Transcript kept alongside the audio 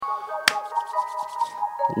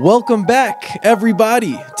Welcome back,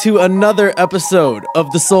 everybody, to another episode of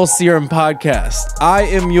the Soul Serum Podcast. I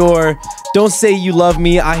am your Don't Say You Love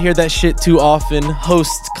Me, I hear that shit too often,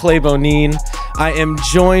 host Clay Bonine. I am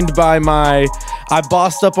joined by I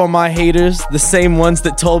bossed up on my haters, the same ones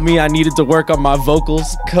that told me I needed to work on my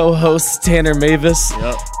vocals, co-host Tanner Mavis.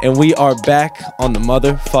 Yep. And we are back on the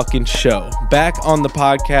motherfucking show, back on the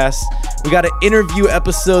podcast. We got an interview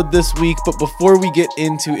episode this week, but before we get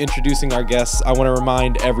into introducing our guests, I want to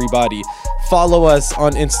remind everybody, follow us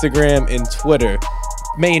on Instagram and Twitter.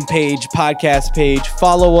 Main page, podcast page.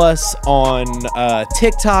 Follow us on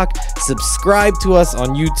TikTok. Subscribe to us on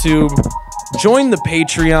YouTube. Join the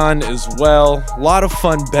Patreon as well. A lot of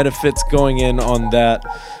fun benefits going in on that.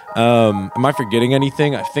 Am I forgetting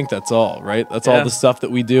anything? I think that's all, right? That's all the stuff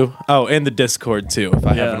that we do. Oh, and the Discord too, if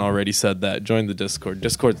I haven't already said that. Join the Discord.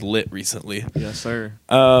 Discord's lit recently. Yes, sir.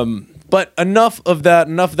 But enough of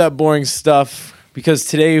that boring stuff, because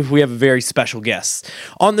today we have a very special guest.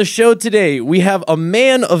 On the show today, we have a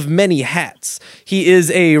man of many hats. He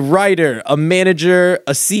is a writer, a manager,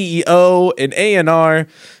 a CEO, an A&R.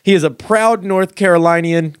 He is a proud North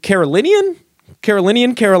Carolinian.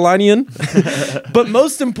 But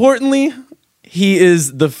most importantly, he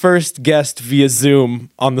is the first guest via Zoom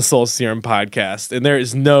on the Soul Serum Podcast, and there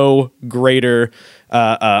is no greater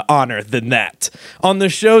honor than that. On the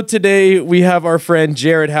show today, we have our friend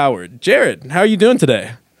Jared Howard. Jared, how are you doing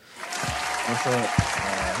today? What's up?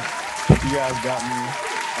 You guys got me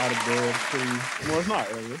out of bed pretty. Well, it's not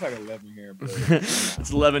early. It's like 11 here, but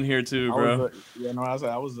It's 11 here too, bro.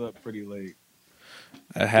 I was up pretty late.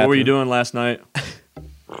 What were you doing last night?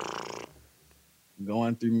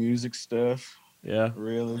 Going through music stuff. Yeah.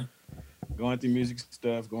 Really. Going through music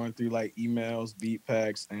stuff, going through like emails, beat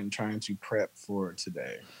packs, and trying to prep for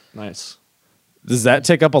today. Nice. Does that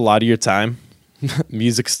take up a lot of your time?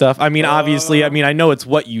 Music stuff? I mean, obviously, I know it's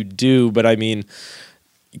what you do, but I mean,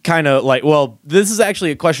 kind of like, well, this is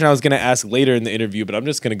actually a question I was going to ask later in the interview, but I'm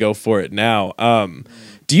just going to go for it now.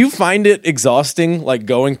 Do you find it exhausting, like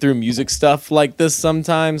going through music stuff like this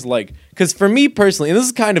sometimes? Like, because for me personally, and this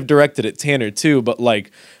is kind of directed at Tanner too, but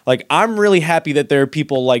like I'm really happy that there are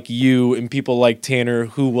people like you and people like Tanner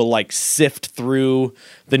who will like sift through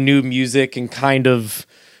the new music and kind of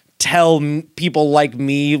tell people like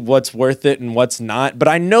me what's worth it and what's not. But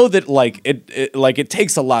I know that it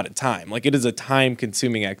takes a lot of time. Like, it is a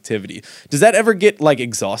time-consuming activity. Does that ever get like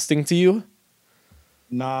exhausting to you?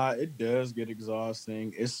 Nah, it does get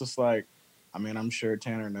exhausting. It's just like, I mean, I'm sure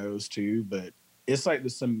Tanner knows too, but it's like the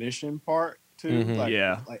submission part too.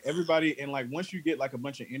 Mm-hmm. Like everybody, and like once you get like a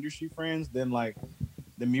bunch of industry friends, then like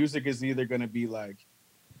the music is either gonna be like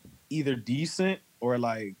either decent or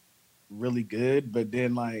like really good. But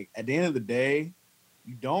then like at the end of the day,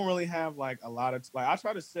 you don't really have like a lot of I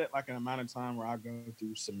try to set like an amount of time where I go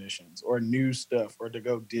through submissions or new stuff or to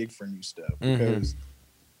go dig for new stuff, because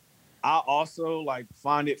I also like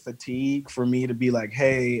find it fatigue for me to be like,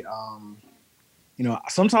 hey,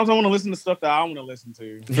 sometimes I want to listen to stuff that I want to listen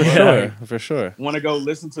to. For sure. Want to go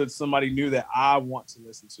listen to somebody new that I want to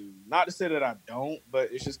listen to. Not to say that I don't,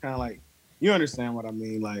 but it's just kind of like, you understand what I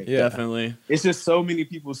mean? Like, yeah, definitely. It's just so many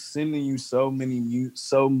people sending you so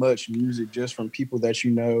much music just from people that you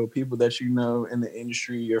know in the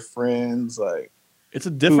industry, your friends, like. It's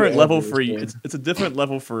a different level for you. It's a different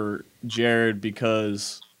level for Jared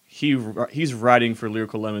because he's writing for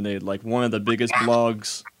Lyrical Lemonade, like one of the biggest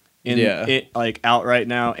blogs out right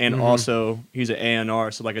now, and also he's an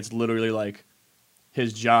A&R, so like it's literally like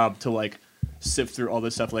his job to like sift through all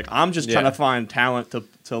this stuff. Like, I'm just trying to find talent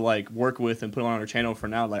to like work with and put on our channel for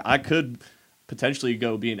now. Like, I could potentially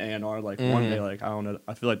go be an A&R like one day. Like, I don't know.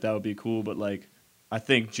 I feel like that would be cool, but like I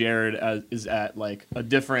think Jared is at like a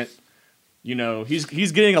different.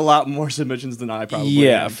 He's getting a lot more submissions than I probably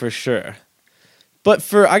am. For sure.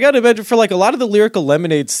 But I gotta imagine for like a lot of the Lyrical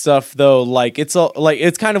Lemonade stuff though, like it's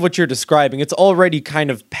kind of what you're describing. It's already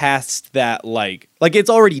kind of past that, like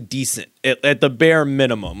it's already decent at the bare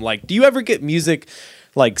minimum. Like, do you ever get music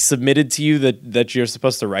like submitted to you that you're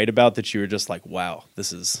supposed to write about that you were just like, wow,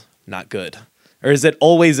 this is not good? Or is it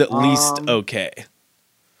always at least okay?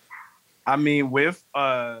 I mean, with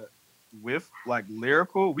like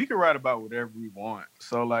lyrical, we can write about whatever we want.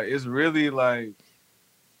 So like it's really like,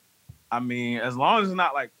 I mean, as long as it's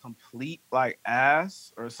not like complete like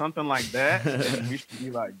ass or something like that, then we should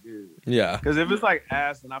be like good. Yeah. Because if it's like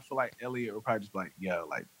ass, then I feel like Elliot would probably just be like, yo,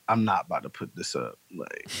 like I'm not about to put this up.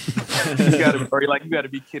 Like you gotta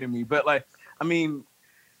be kidding me. But like, I mean,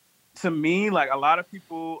 to me, like a lot of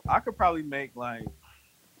people, I could probably make like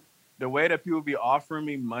the way that people be offering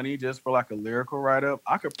me money just for like a lyrical write up,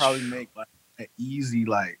 I could probably make like an easy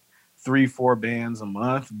like 3-4 bands a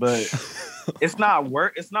month, but it's not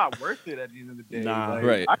worth it at the end of the day. Nah, like,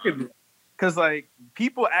 right. I could, because like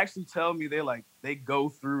people actually tell me they go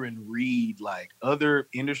through and read like other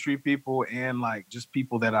industry people and like just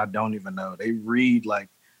people that I don't even know. They read like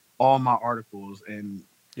all my articles, and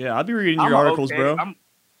yeah, I'll be reading your articles, bro. I'm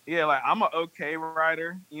an okay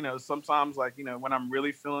writer. You know, sometimes like, you know, when I'm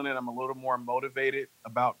really feeling it, I'm a little more motivated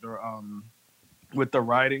about the with the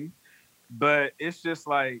writing. But it's just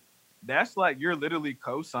like, that's like, you're literally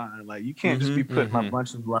co-signed. Like, you can't just be putting a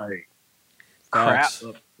bunch of like crap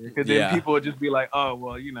up there, because then people would just be like, oh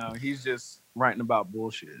well, you know, he's just writing about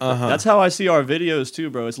bullshit. That's how I see our videos too,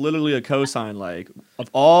 bro. It's literally a cosign. Like, of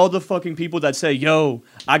all the fucking people that say, yo,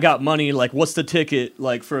 I got money, like, what's the ticket,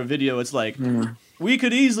 like, for a video, it's like, we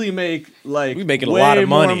could easily make like we making way a lot of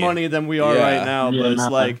more money. money than we are right now. But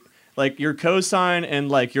it's like your cosign and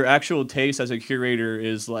like your actual taste as a curator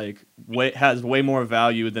is like has way more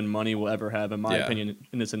value than money will ever have, in my opinion,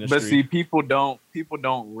 in this industry. But see, people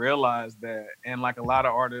don't realize that, and like a lot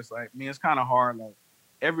of artists, like me, it's kind of hard. Like,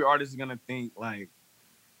 every artist is gonna think like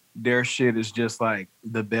their shit is just like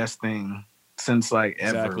the best thing since like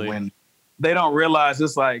ever. When they don't realize,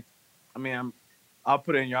 it's like, I mean, I'll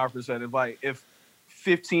put it in your perspective. Like, if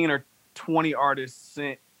 15 or 20 artists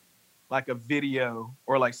sent like a video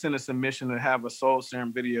or like sent a submission to have a Soul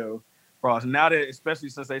Serum video for us, now that, especially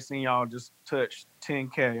since they seen y'all just touch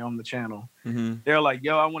 10K on the channel, they're like,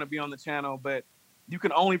 yo, I want to be on the channel, but you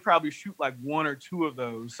can only probably shoot like 1 or 2 of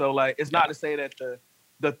those. So like, it's not to say that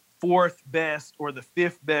the 4th best or the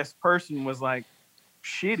 5th best person was like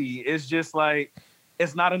shitty. It's just like,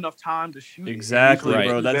 it's not enough time to shoot. Exactly,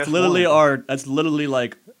 bro. That's literally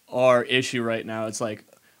like our issue right now. It's like,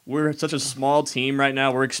 we're such a small team right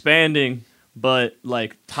now. We're expanding, but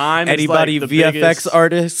like time anybody, is like the VFX biggest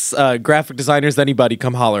artists, graphic designers, anybody,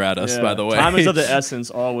 come holler at us, by the way. Time is of the essence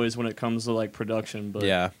always when it comes to like production. But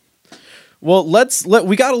yeah. Well,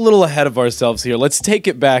 we got a little ahead of ourselves here. Let's take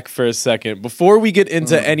it back for a second. Before we get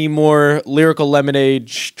into any more Lyrical Lemonade,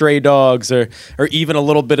 Stray Dogs, or even a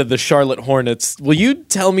little bit of the Charlotte Hornets, will you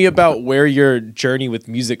tell me about where your journey with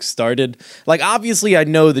music started? Like, obviously, I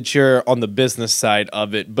know that you're on the business side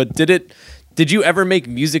of it, but did you ever make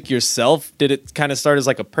music yourself? Did it kind of start as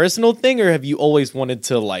like a personal thing, or have you always wanted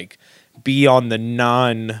to like be on the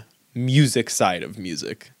non-music side of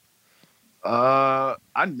music?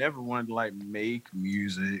 I never wanted to like make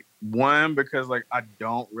music. One, because like I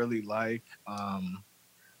don't really like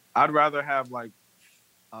I'd rather have like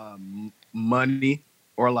money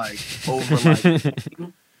or like over like,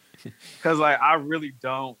 because like I really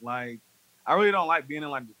don't like being in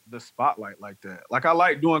like the spotlight like that. Like, I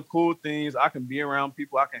like doing cool things. I can be around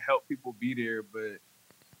people, I can help people be there, but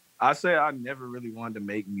I say I never really wanted to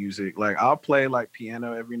make music. Like, I'll play like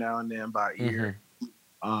piano every now and then by ear.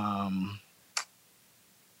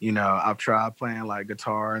 You know, I've tried playing like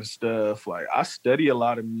guitar and stuff. Like, I study a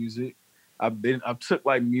lot of music. I've took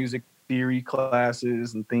like music theory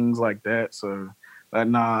classes and things like that. So,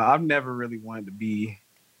 nah, I've never really wanted to be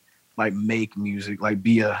like make music, like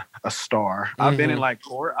be a star. I've been in like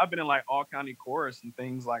all county chorus and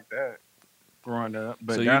things like that growing up.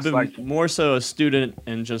 But so that's you've been like more so a student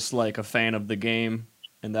and just like a fan of the game,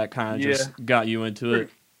 and that kind of just got you into it.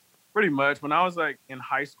 Pretty much. When I was like in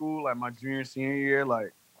high school, like my junior, senior year,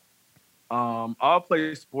 like I'll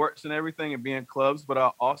play sports and everything and be in clubs, but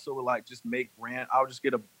I also would like just I would just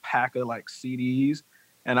get a pack of like CDs,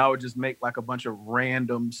 and I would just make like a bunch of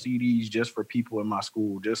random CDs just for people in my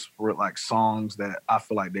school, just for like songs that I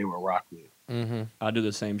feel like they would rock with. I do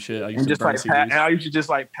the same shit. I used and to just burn like CDs. and I used to just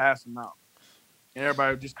like pass them out, and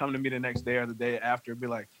everybody would just come to me the next day or the day after and be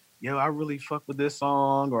like, yo, I really fuck with this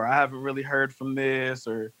song, or I haven't really heard from this,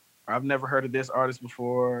 or I've never heard of this artist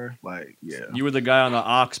before. Like, yeah. You were the guy on the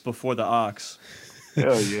Ox before the Ox.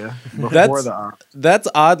 Hell yeah. Before the Ox. That's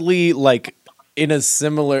oddly like in a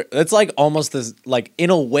similar, that's like almost as like in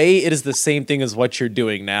a way it is the same thing as what you're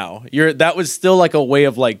doing now. That was still like a way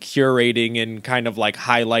of like curating and kind of like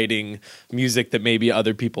highlighting music that maybe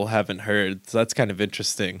other people haven't heard. So that's kind of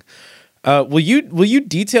interesting. Will you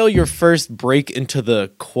detail your first break into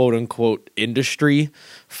the quote unquote industry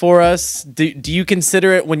for us? Do you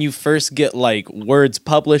consider it when you first get like words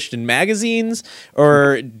published in magazines,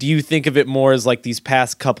 or do you think of it more as like these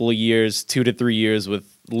past couple of years, 2 to 3 years with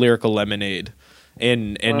Lyrical Lemonade,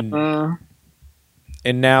 and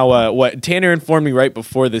now what Tanner informed me right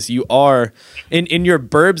before this, you are in your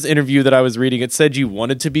Burbs interview that I was reading, it said you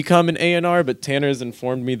wanted to become an A&R, but Tanner's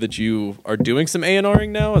informed me that you are doing some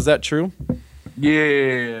A&Ring now. Is that true?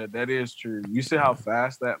 Yeah, that is true. You see how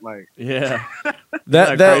fast that like Yeah.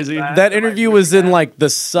 That interview was in like the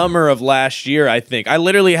summer of last year, I think. I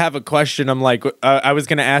literally have a question. I'm like, I was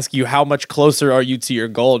gonna ask you how much closer are you to your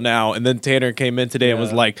goal now, and then Tanner came in today and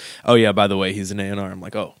was like, "Oh yeah, by the way, he's an A&R." I'm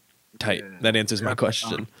like, "Oh, tight." Yeah, that answers my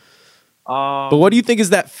question. But what do you think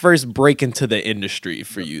is that first break into the industry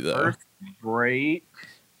for you, though? First break.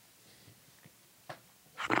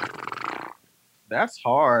 That's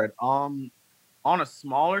hard. On a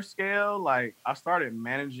smaller scale, like I started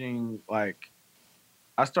managing one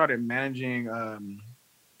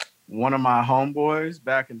of my homeboys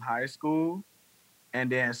back in high school,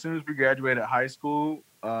 and then as soon as we graduated high school,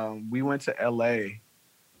 we went to LA.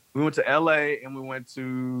 We went to LA and we went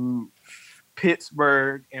to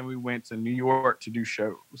Pittsburgh and we went to New York to do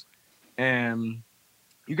shows. And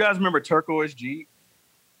you guys remember Turquoise Jeep?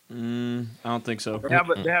 I don't think so.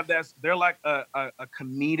 They have that. They're like a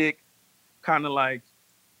comedic kind of like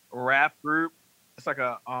rap group. It's like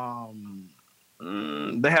a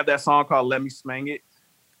they have that song called "Let Me Smang It."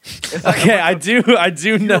 Like okay, I do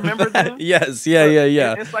know. Remember them? Yes, yeah.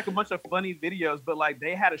 It's like a bunch of funny videos, but like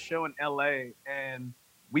they had a show in LA, and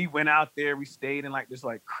we went out there. We stayed in like this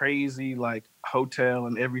like crazy like hotel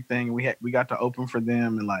and everything. We got to open for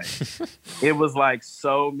them, and like it was like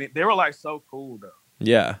they were like so cool though.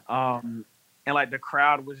 Yeah. And like the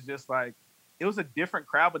crowd was just like, it was a different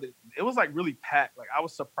crowd, but it was like really packed. Like I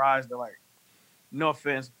was surprised that like, no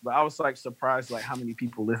offense, but I was like surprised like how many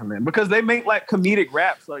people listening because they make like comedic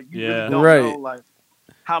rap, so you really don't know like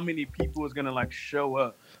how many people is gonna like show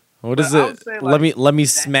up. What is it? Say, like, let me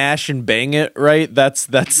smash and bang it, right? That's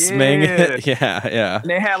smang it. Yeah. And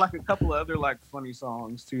they had like a couple of other like funny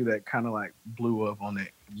songs too that kind of like blew up on it,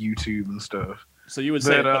 YouTube and stuff. So you would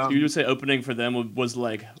say opening for them was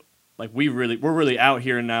like we're really out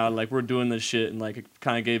here now, like we're doing this shit, and like it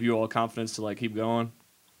kind of gave you all confidence to like keep going.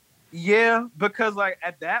 Yeah, because like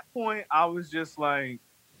at that point I was like,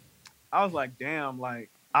 damn, like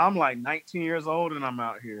I'm like 19 years old and I'm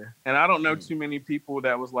out here, and I don't know too many people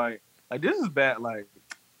that was like this is bad, like,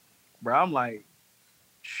 bro. I'm like,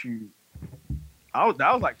 shoot, that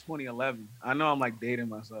was like 2011. I know I'm like dating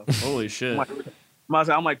myself. Holy shit.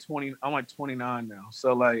 I'm like 20. I'm like 29 now.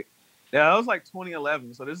 So like, yeah, that was like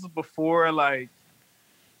 2011. So this is before like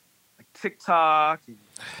TikTok. And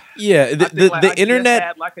yeah, the internet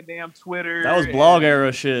had like a damn Twitter. That was blog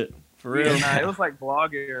era shit for real. Yeah, it was like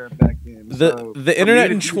blog era back then. The internet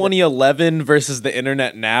in 2011 versus the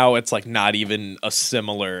internet now, it's like not even a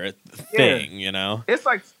similar thing, you know. It's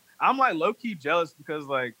like I'm like low key jealous because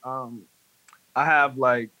like I had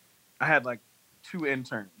like 2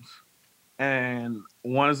 interns. And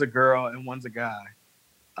one is a girl and one's a guy.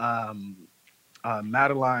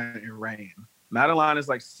 Madeline and Rayan. Madeline is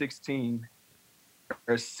like 16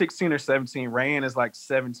 or 17. Rayan is like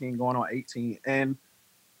 17 going on 18. And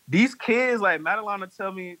these kids, like Madeline will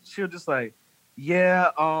tell me, she'll just like, yeah,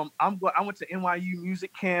 I went to NYU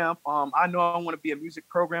music camp. I know I want to be a music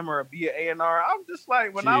programmer or be an A&R. I'm just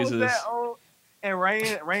like, when I was that old, and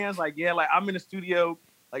Rayan's like, yeah, like I'm in the studio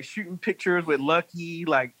like shooting pictures with Lucky,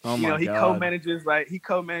 like he co-manages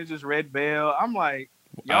Red Veil. I'm like,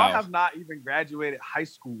 y'all have not even graduated high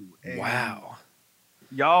school. And wow.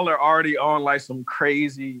 Y'all are already on like some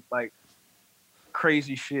crazy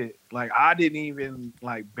shit. Like I didn't even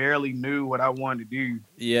like barely knew what I wanted to do.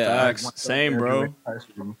 Yeah, like, same, bro.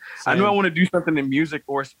 I knew I wanted to do something in music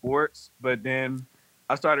or sports, but then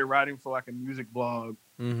I started writing for like a music blog.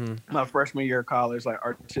 My freshman year of college, like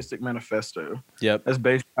Artistic Manifesto. Yep. That's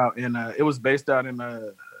based out in it was based out in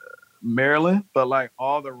Maryland, but like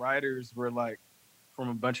all the writers were like from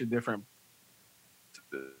a bunch of different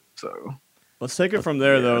so let's take it from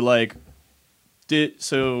there though. Like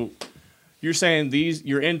so you're saying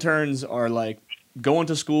your interns are like going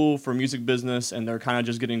to school for music business and they're kind of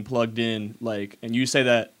just getting plugged in, like, and you say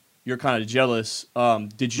that you're kind of jealous.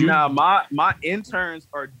 Did you my interns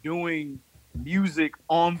are doing music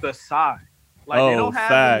on the side. Like they don't have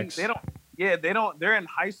facts. They're in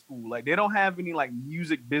high school. Like they don't have any like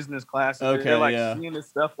music business classes. Okay, they're like seeing this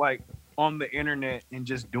stuff like on the internet and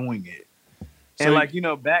just doing it. So and like,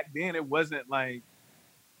 back then it wasn't like,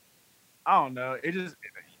 I don't know. It just,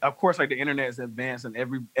 of course, like the internet is advanced and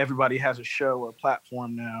everybody has a show or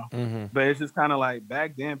platform now. But it's just kind of like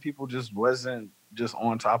back then people just wasn't just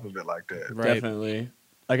on top of it like that. Right. Definitely.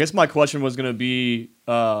 I guess my question was going to be,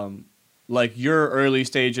 like your early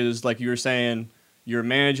stages, like you were saying, you're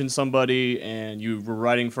managing somebody and you were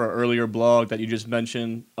writing for an earlier blog that you just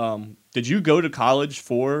mentioned. Did you go to college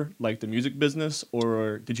for like the music business,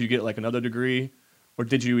 or did you get like another degree, or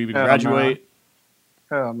did you even graduate?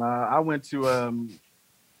 Hell nah. I went to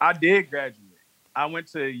I did graduate. I went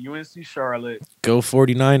to UNC Charlotte. Go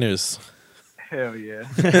 49ers. Hell yeah.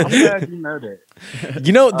 I'm glad you know that.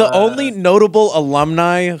 You know, the only notable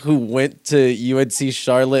alumni who went to UNC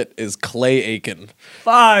Charlotte is Clay Aiken.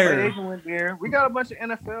 Fire. Clay Aiken went there. We got a bunch of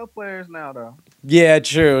NFL players now, though. Yeah,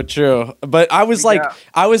 true. But I was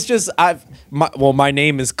my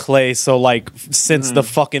name is Clay, so like since the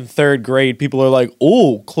fucking third grade, people are like,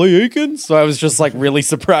 "Oh, Clay Aiken." So I was just like really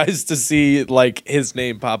surprised to see like his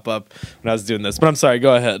name pop up when I was doing this. But I'm sorry,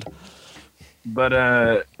 go ahead.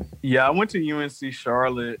 But yeah, I went to UNC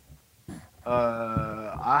Charlotte.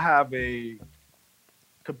 I have a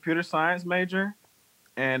computer science major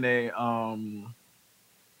and a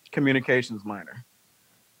communications minor.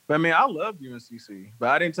 But I mean, I loved UNCC, but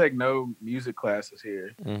I didn't take no music classes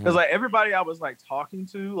here because like everybody I was like talking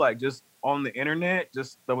to, like just on the internet,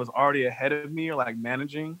 just that was already ahead of me or like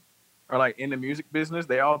managing or like in the music business,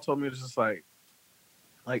 they all told me it was just like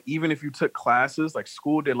even if you took classes, like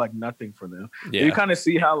school did like nothing for them. Yeah. You kind of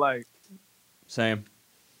see how like same.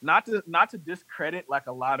 Not to discredit like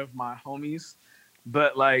a lot of my homies,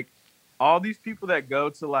 but like all these people that go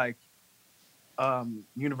to like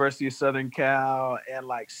University of Southern Cal and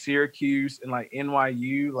like Syracuse and like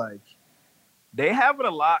NYU, like they have it a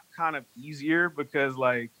lot kind of easier because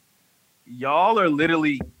like y'all are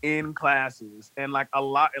literally in classes and like a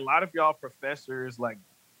lot of y'all professors like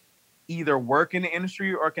either work in the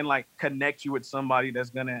industry or can like connect you with somebody that's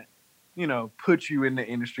gonna, you know, put you in the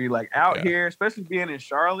industry. Like out here, especially being in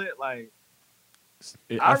Charlotte, like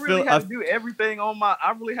I really had to do everything on my.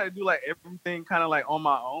 I really had to do like everything kind of like on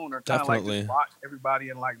my own, or kind of like just watch everybody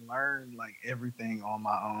and like learn like everything on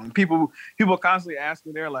my own. People constantly ask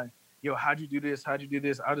me, they're like, "Yo, how'd you do this? How'd you do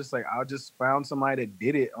this?" I just found somebody that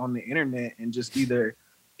did it on the internet and just either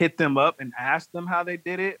hit them up and asked them how they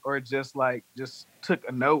did it, or just took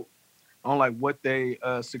a note on like what they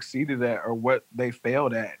succeeded at or what they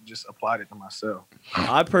failed at, and just applied it to myself.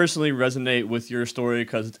 I personally resonate with your story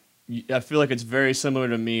because I feel like it's very similar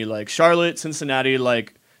to me. Like Charlotte, Cincinnati,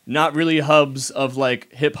 like not really hubs of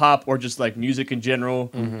like hip hop or just like music in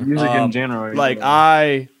general. Music in general. Like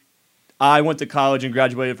I went to college and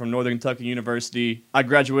graduated from Northern Kentucky University. I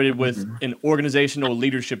graduated with an organizational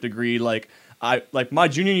leadership degree. Like my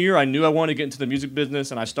junior year, I knew I wanted to get into the music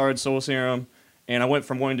business, and I started Soul Serum. And I went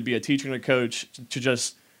from wanting to be a teacher and a coach to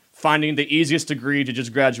just finding the easiest degree to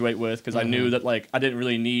just graduate with, because I knew that like I didn't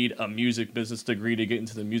really need a music business degree to get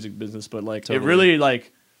into the music business. But like it really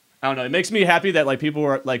like I don't know, it makes me happy that like people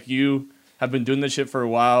are like you have been doing this shit for a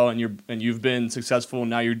while and you've been successful and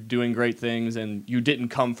now you're doing great things, and you didn't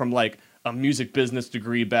come from like a music business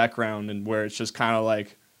degree background and where it's just kind of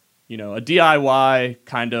like, you know, a DIY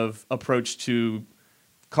kind of approach to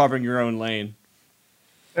carving your own lane.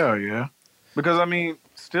 Hell yeah. Because, I mean,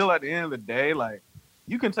 still at the end of the day, like,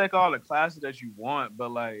 you can take all the classes that you want,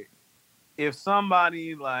 but, like, if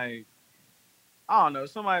somebody, like, I don't know,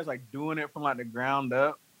 somebody's, like, doing it from, like, the ground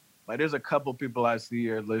up, like, there's a couple people I see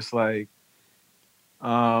are just, like,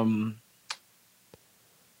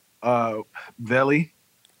 Veli.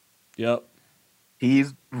 Yep.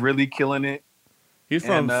 He's really killing it. He's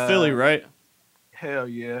from Philly, right? Hell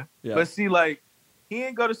yeah. But see, like, he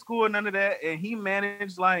didn't go to school or none of that, and he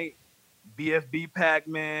managed, like, BFB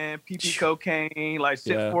Pac-Man, PP Cocaine, like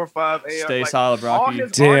 645 AR. Stay like, Solid Rocky.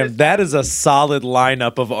 Damn, that is a solid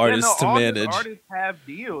lineup of artists to manage. All artists have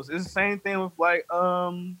deals. It's the same thing with like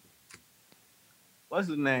what's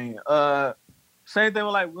his name? Same thing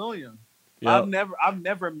with like William. Yep. I've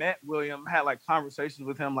never met William, had like conversations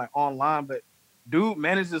with him like online, but dude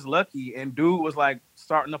manages Lucky, and dude was like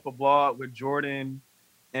starting up a blog with Jordan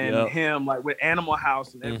and him, like with Animal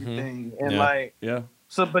House and everything. And like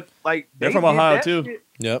so, but like they're from Ohio too. Shit.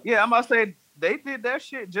 Yep. Yeah, I'm about to say they did that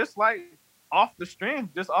shit just like off the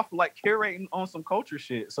strength, just off of like curating on some culture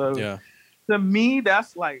shit. So to me,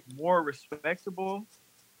 that's like more respectable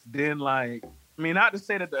than like, I mean, not to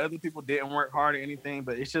say that the other people didn't work hard or anything,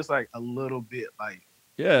 but it's just like a little bit like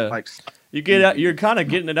like you're kind of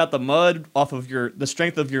getting it out the mud off of the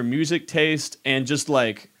strength of your music taste and just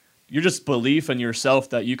like your just belief in yourself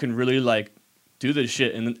that you can really like do this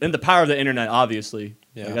shit, and the power of the internet, obviously.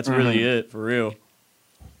 Yeah, like, that's really it for real.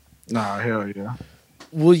 Nah, hell yeah.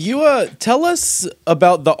 Will you tell us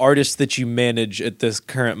about the artists that you manage at this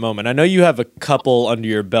current moment? I know you have a couple under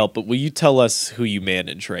your belt, but will you tell us who you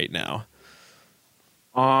manage right now?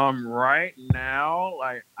 Right now,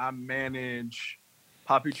 like I manage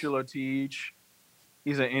Papi Chulo Teach.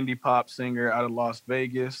 He's an indie pop singer out of Las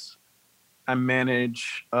Vegas. I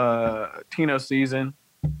manage Tino Season.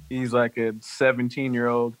 He's like a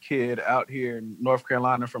 17-year-old kid out here in North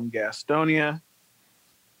Carolina from Gastonia.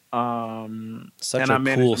 Such and a I cool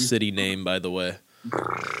managed city name, by the way.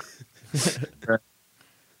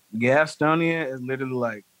 Gastonia is literally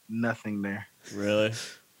like nothing there. Really?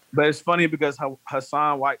 But it's funny because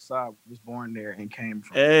Hassan Whiteside was born there and came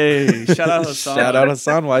from. Hey, shout out Hassan. Shout out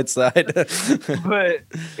Hassan Whiteside. But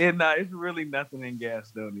it's really nothing in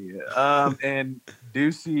Gastonia. And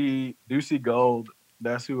Ducey Gold,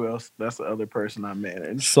 that's who else. That's the other person I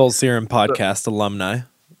manage. Soul Serum podcast alumni.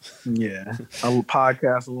 Yeah, a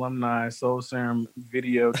podcast alumni, Soul Serum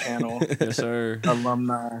video channel. Yes, sir.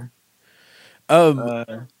 Alumni.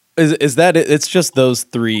 Is that it? It's just those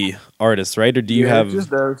three artists, right? Or do you have just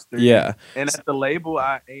those three? Yeah. And at the label,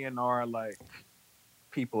 I A&R like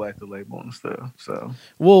people at the label and stuff. So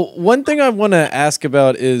well, one thing I want to ask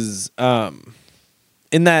about is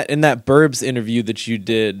in that Burbs interview that you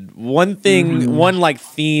did, one thing, one like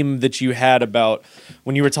theme that you had about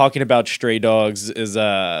when you were talking about Stray Dogs is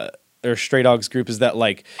or Stray Dogs group is that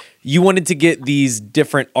like you wanted to get these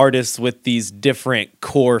different artists with these different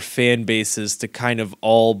core fan bases to kind of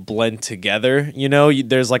all blend together. You know,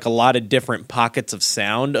 there's like a lot of different pockets of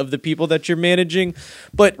sound of the people that you're managing,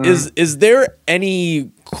 but is there any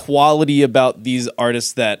quality about these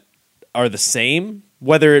artists that are the same?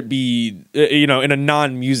 Whether it be, you know, in a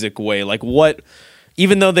non-music way, like what,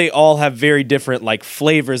 even though they all have very different like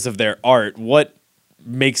flavors of their art, what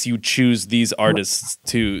makes you choose these artists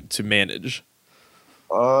to manage?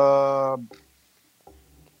 Well,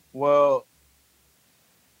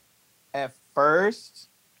 at first,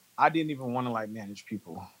 I didn't even want to like manage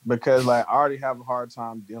people because like I already have a hard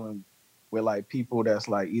time dealing with like people that's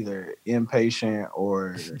like either impatient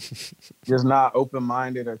or just not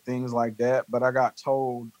open-minded or things like that. But I got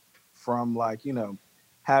told from like, you know,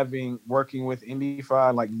 working with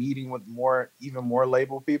IndieFi, like meeting with even more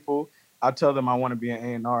label people, I tell them I want to be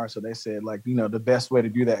an A&R. So they said like, you know, the best way to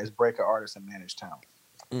do that is break an artist and manage talent.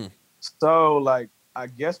 So like, I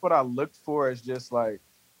guess what I looked for is just like,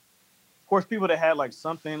 of course, people that had like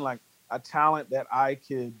something like a talent that I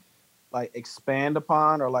could like expand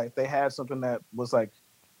upon, or like if they had something that was like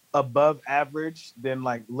above average, then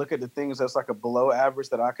like look at the things that's like a below average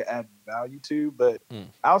that I could add value to. But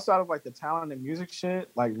outside of like the talent and music shit,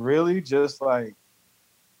 like really just like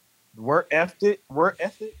work ethic,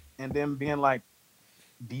 and then being like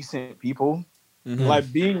decent people,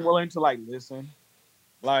 like being willing to like listen,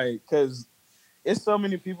 like because it's so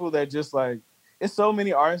many people that just like it's so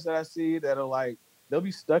many artists that I see that are like they'll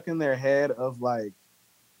be stuck in their head of like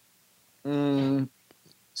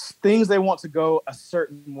things they want to go a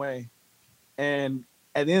certain way, and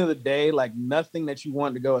at the end of the day, like nothing that you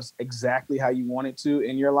want to go exactly how you want it to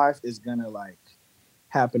in your life is gonna like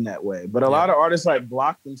happen that way. But a lot of artists like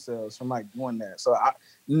block themselves from like doing that. So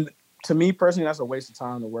to me personally, that's a waste of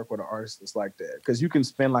time to work with an artist that's like that, because you can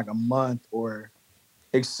spend like a month or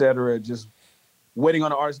etc. just waiting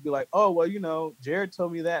on an artist to be like, oh well, you know, Jared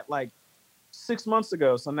told me that like 6 months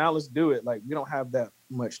ago, so now let's do it. Like we don't have that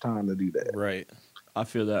much time to do that. Right. I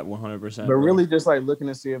feel that 100%. But really just like looking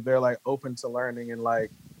to see if they're like open to learning and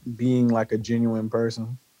like being like a genuine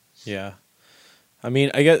person. Yeah. I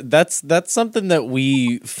mean, I guess that's something that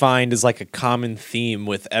we find is like a common theme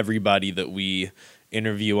with everybody that we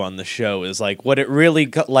interview on the show is like what it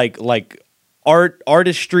really like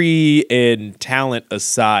artistry and talent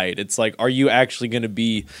aside, it's like, are you actually going to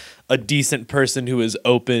be a decent person who is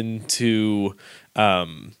open to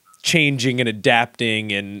changing and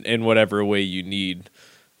adapting in whatever way you need,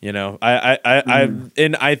 you know?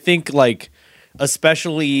 I think like,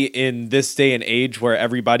 especially in this day and age where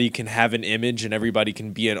everybody can have an image and everybody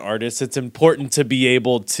can be an artist, it's important to be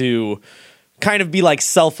able to kind of be like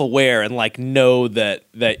self-aware and like know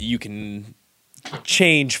that you can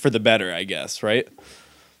change for the better, I guess, right?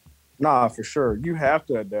 Nah, for sure. You have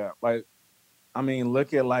to adapt. Like, I mean,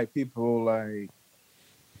 look at like people like,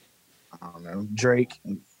 I don't know, Drake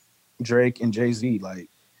and Jay-Z. Like,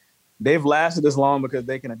 they've lasted this long because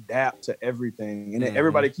they can adapt to everything. And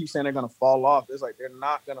everybody keeps saying they're going to fall off. It's like, they're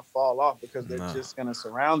not going to fall off because they're just going to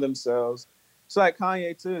surround themselves. It's like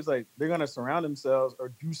Kanye too. It's like, they're going to surround themselves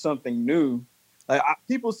or do something new. Like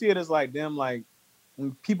people see it as like them, like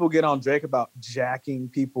when people get on Drake about jacking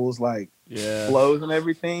people's like flows and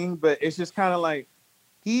everything. But it's just kind of like,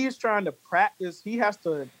 he's trying to practice. He's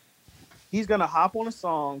going to hop on a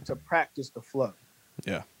song to practice the flow.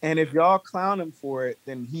 Yeah. And if y'all clown him for it,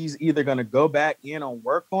 then he's either going to go back in and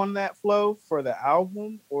work on that flow for the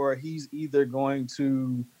album, or he's either going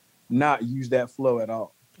to not use that flow at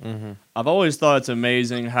all. I've always thought it's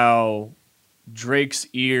amazing how Drake's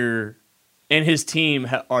ear and his team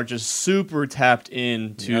are just super tapped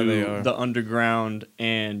into the underground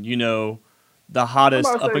and, you know, the hottest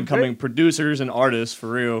Somebody up say and coming Drake- producers and artists for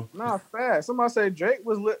real. Nah, fast. Somebody said Drake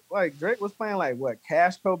was Drake was playing like what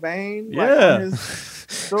Cash Cobain, Yeah. like on his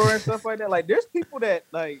store and stuff like that. Like there's people that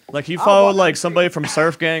like He I'll followed walk like down somebody from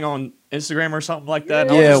Surf Gang on Instagram or something like that.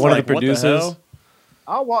 and I Yeah, was just one of like, the what producers. hell?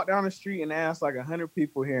 I'll walk down the street and ask like 100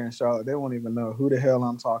 people here in Charlotte. They won't even know who the hell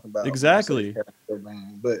I'm talking about. when I say Exactly. Cash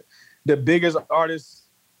Cobain. But the biggest artists,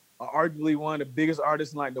 arguably one of the biggest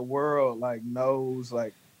artists in like the world, like knows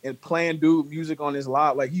like and playing dude music on his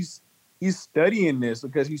live. Like he's studying this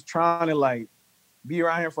because he's trying to like be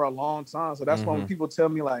around here for a long time. So that's why when people tell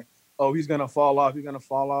me like, oh, he's gonna fall off,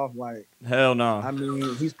 like Hell no. I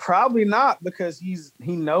mean, he's probably not because he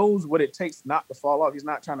knows what it takes not to fall off. He's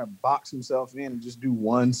not trying to box himself in and just do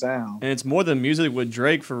one sound. And it's more than music with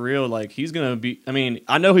Drake for real. Like he's gonna be. I mean,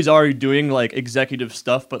 I know he's already doing like executive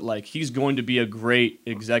stuff, but like he's going to be a great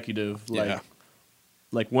executive.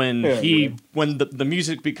 Like when when the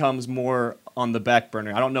music becomes more on the back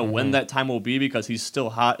burner. I don't know when that time will be because he's still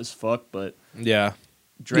hot as fuck. But Yeah.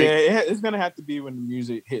 Drake. Yeah, it's gonna have to be when the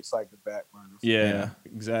music hits like the back burner. Yeah,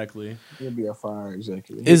 exactly. He'll be a fire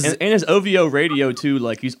executive. And his OVO radio too.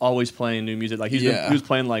 Like he's always playing new music. Like he was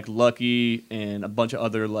playing like Lucky and a bunch of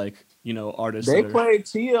other like artists. They played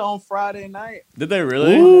Tia on Friday night. Did they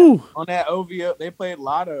really? Ooh. On that OVO, they played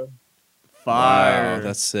Lotto Fire. Wow,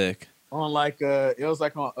 that's sick. on like it was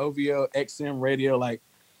like on OVO XM radio, like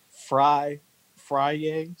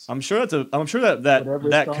Fridays. I'm sure that Whatever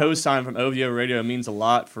it's called. co-sign from OVO Radio means a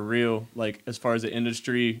lot for real. Like as far as the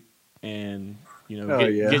industry and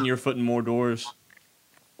getting your foot in more doors.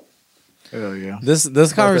 Hell yeah.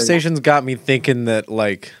 This conversation's got me thinking that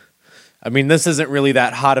like, I mean, this isn't really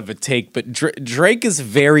that hot of a take, but Drake is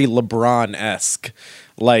very LeBron-esque.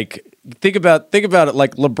 Like, think about it.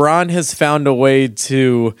 Like LeBron has found a way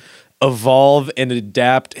to evolve and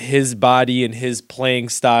adapt his body and his playing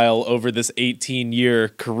style over this 18-year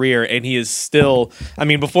career, and he is still, I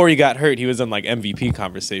mean, before he got hurt he was in like MVP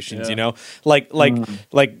conversations. Like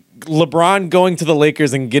LeBron going to the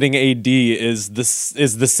Lakers and getting AD is the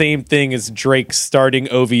same thing as Drake starting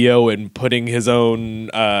OVO and putting his own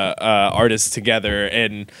artists together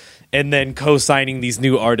and then co-signing these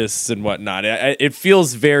new artists and whatnot. It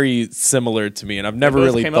feels very similar to me, and I've never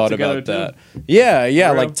really thought about that.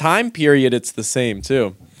 Yeah, like time period, it's the same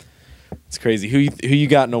too. It's crazy. Who you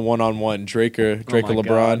got in a one-on-one? Drake or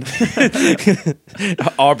LeBron?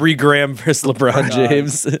 Aubrey Graham versus LeBron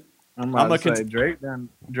James. I'm about to say Drake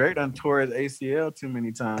done tore his ACL too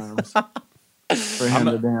many times.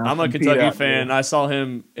 I'm a Kentucky fan. I saw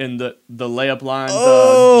him in the layup line.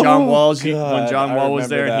 Oh, John Wall's God, when John Wall was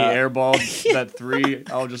remember there and he that. airballed that three.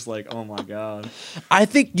 I was just like, oh my god. I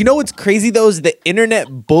think what's crazy though is the internet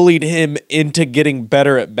bullied him into getting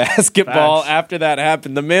better at basketball. Facts. After that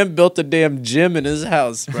happened. The man built a damn gym in his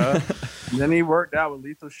house, bro. Then he worked out with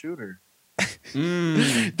Lethal Shooter.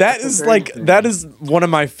 That is one of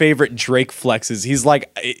my favorite Drake flexes. He's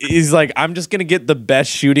like, I'm just gonna get the best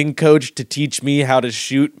shooting coach to teach me how to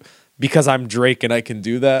shoot because I'm Drake and I can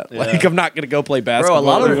do that. Yeah. Like, I'm not gonna go play basketball. Bro,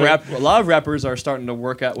 a lot of rappers are starting to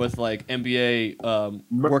work out with like NBA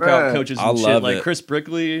workout coaches and shit. love Like it. Chris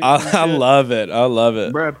Brickley. I love it. I love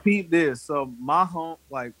it. Bruh, peep this. So my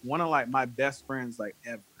one of like my best friends like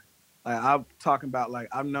ever. Like I'm talking about like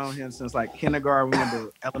I've known him since like kindergarten. We went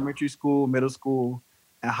to elementary school, middle school,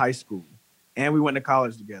 and high school. And we went to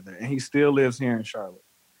college together. And he still lives here in Charlotte.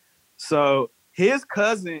 So his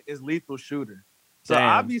cousin is Lethal Shooter. So Damn.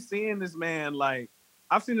 I'll be seeing this man like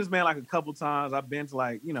I've seen this man like a couple times. I've been to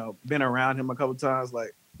like, been around him a couple times.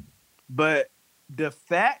 Like, but the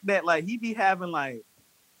fact that like he be having like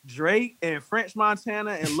Drake and French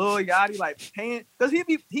Montana and Lil Yachty like paying because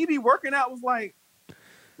he be working out with like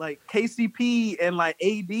KCP and like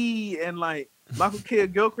AD and like Michael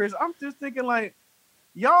Kidd Gilchrist. I'm just thinking like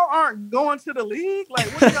y'all aren't going to the league. Like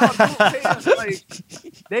what are y'all doing? Like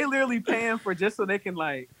they literally paying for just so they can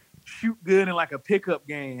like shoot good in like a pickup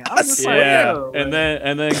game. I'm just like, yo, and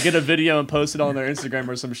then get a video and post it on their Instagram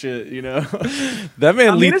or some shit. That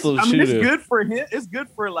man Lethal Shooter. It's good for him. It's good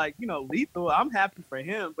for like Lethal. I'm happy for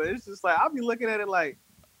him, but it's just like I'll be looking at it like,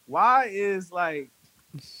 why is like.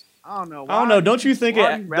 I don't know. Don't you think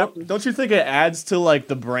it adds to like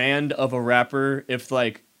the brand of a rapper if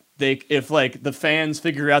the fans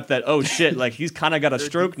figure out that oh shit like he's kind of got a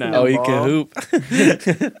stroke now. Oh, he can hoop.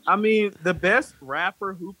 I mean, the best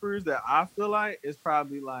rapper hoopers that I feel like is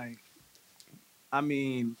probably like,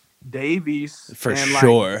 Davies For and,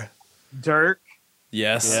 sure. Like, Dirk.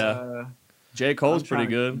 Yes. Yeah. J. Cole's pretty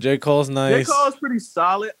good. J. Cole's nice. J. Cole's pretty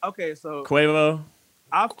solid. Okay, so Quavo.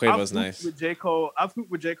 Quavo's nice. With J. Cole, I've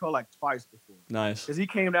hooped with J. Cole like twice before. Nice. Because he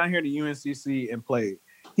came down here to UNCC and played.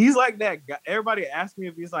 he's like that guy. Everybody asks me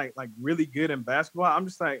if he's like really good in basketball. I'm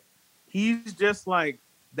just like, he's just like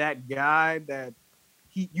that guy that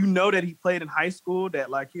that he played in high school. That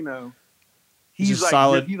like he's like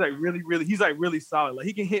solid. He's like really solid. Like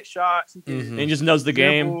he can hit shots. And he just knows the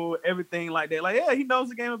game. Everything like that. Like he knows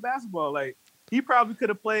the game of basketball. Like he probably could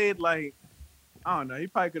have played like. I don't know. He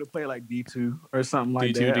probably could have played like D2 or something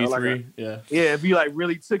like D2, that. D3, yeah. Yeah, if he like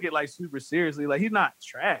really took it like super seriously, like he's not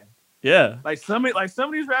trash. Yeah. Like some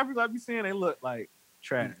of these rappers I be seeing, they look like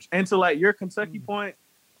trash. And to like your Kentucky point,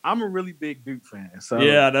 I'm a really big Duke fan. So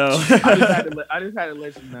yeah, I know. I just had to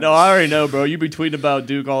let you know. No, I already know, bro. You be tweeting about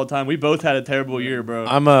Duke all the time. We both had a terrible year, bro.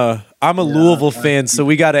 I'm a Louisville fan, so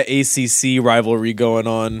we got an ACC rivalry going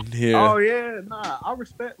on here. Oh yeah, nah, I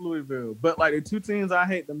respect Louisville, but like the two teams I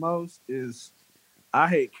hate the most is. I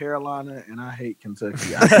hate Carolina and I hate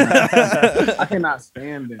Kentucky. I cannot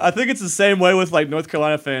stand them. I think it's the same way with like North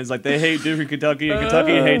Carolina fans. Like they hate Duke and Kentucky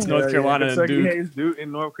hates North Carolina and Duke. Kentucky hates Duke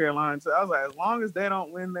and North Carolina. So I was like, as long as they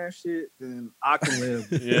don't win that shit, then I can live.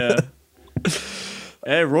 Yeah.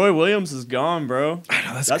 Hey, Roy Williams is gone, bro. I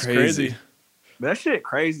know, that's crazy. That shit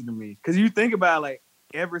crazy to me. Because you think about like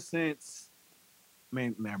ever since,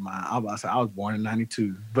 never mind. I was born in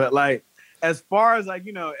 92. But like, as far as like,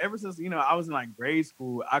 ever since, I was in like grade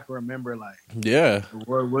school, I can remember like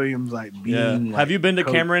Roy Williams like being like, have you been to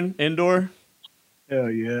Cameron Indoor? Hell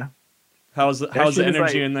yeah. How's the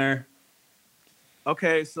energy in there?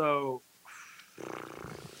 Okay, so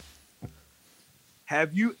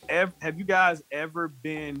have you guys ever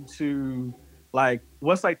been to like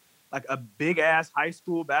what's like a big ass high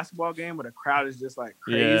school basketball game where the crowd is just like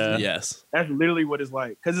crazy? Yeah. Yes. That's literally what it's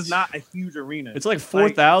like. Because it's not a huge arena. It's like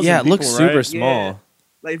 4,000 Yeah, it people, looks super right? small. Yeah.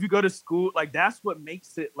 Like if you go to school, like that's what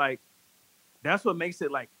makes it like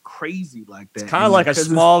crazy like that. It's kind of like a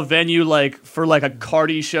small venue like for like a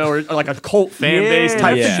Cardi show or like a cult fan base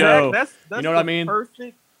type show. That's you know what I mean?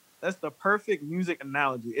 That's the perfect music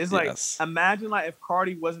analogy. It's like imagine like if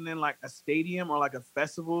Cardi wasn't in like a stadium or like a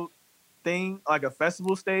festival thing, like a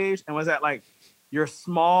festival stage, and was at like your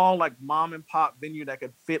small like mom and pop venue that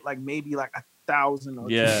could fit like maybe like 1,000 or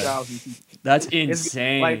 2,000 people. That's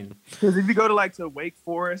insane. Because if you go to Wake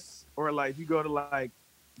Forest or like you go to like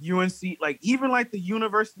UNC, like even like the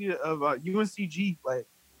University of UNCG, like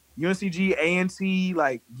UNCG, A&T,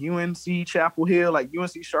 like UNC Chapel Hill, like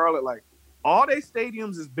UNC Charlotte, like all their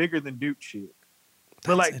stadiums is bigger than Duke shit.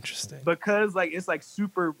 But like interesting because like it's like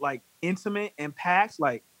super like intimate and packed,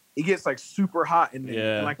 like it gets like super hot in there.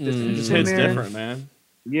 Yeah, and, like it just hits different, man.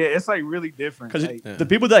 Yeah, it's like really different. Because like, the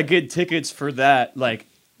people that get tickets for that, like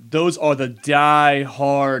those are the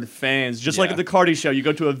die-hard fans. Just like at the Cardi show, you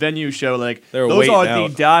go to a venue show, like those are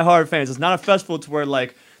the die-hard fans. It's not a festival to where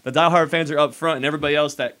like the die-hard fans are up front and everybody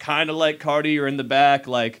else that kind of like Cardi are in the back,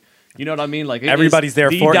 like. You know what I mean? Like everybody's there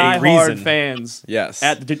for a reason. Fans, yes,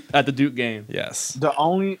 at the Duke game. Yes. The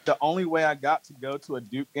only way I got to go to a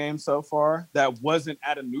Duke game so far that wasn't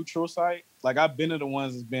at a neutral site, like I've been to the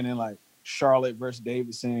ones that's been in like Charlotte versus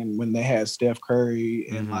Davidson when they had Steph Curry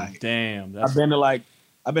and like I've been to like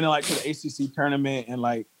to the ACC tournament and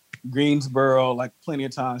like Greensboro like plenty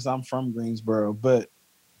of times. I'm from Greensboro, but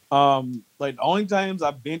like the only times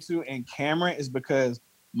I've been to in Cameron is because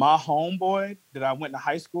my homeboy that I went to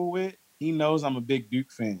high school with, he knows I'm a big Duke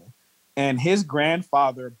fan. And his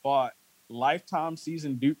grandfather bought lifetime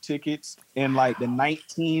season Duke tickets in like the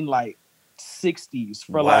 1960s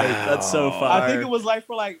for like that's so fire. I think it was like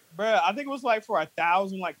for like $1,000, like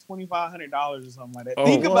 $2,500 or something like that.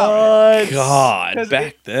 Think about it. God,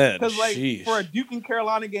 back then. Because like for a Duke and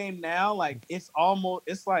Carolina game now, like it's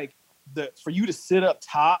like for you to sit up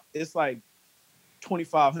top, it's like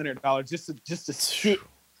 $2,500 just to sit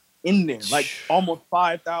in there, like almost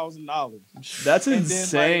 $5,000. That's insane.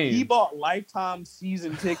 Then, like, he bought lifetime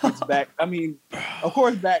season tickets back. I mean, of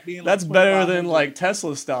course, back then. That's like, better than like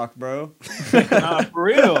Tesla stock, bro. Nah, for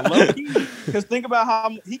real, low key. Because think about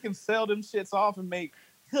how he can sell them shits off and make.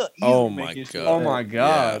 Oh my god!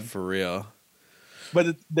 Yeah, for real.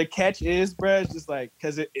 But the catch is, bro, it's just like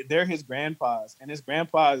because they're his grandpas, and his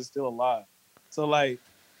grandpa is still alive. So like.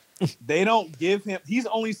 They don't give him. He's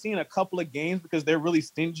only seen a couple of games because they're really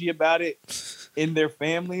stingy about it in their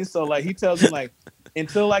family. So like he tells him like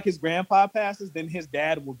until like his grandpa passes, then his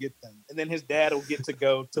dad will get them, and then his dad will get to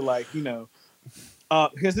go to like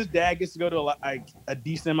because his dad gets to go to like a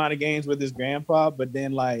decent amount of games with his grandpa, but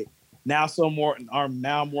then like now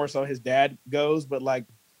more so his dad goes, but like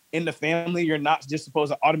in the family you're not just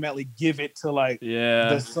supposed to automatically give it to like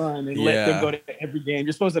the son and let them go to every game.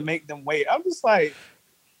 You're supposed to make them wait. I'm just like.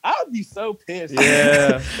 I would be so pissed.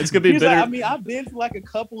 Yeah, it's gonna be bitter. Like, I mean, I've been to like a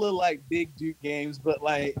couple of like big Duke games, but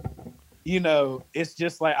like it's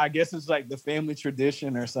just like I guess it's like the family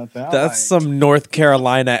tradition or something. That's some North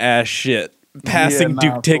Carolina ass shit. Passing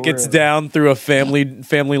Duke tickets down through a family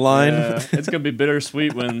line. Yeah, it's gonna be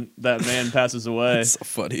bittersweet when that man passes away. It's so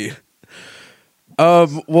funny.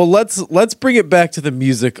 Well, let's bring it back to the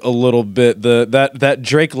music a little bit. That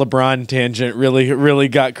Drake LeBron tangent really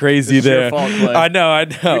got crazy it's there. Your fault, Clay. I know.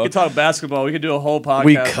 We could talk basketball. We could do a whole podcast.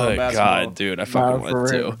 We on could, basketball. God, dude, I fucking want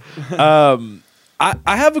to.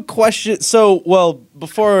 I have a question. So, well,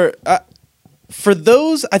 before for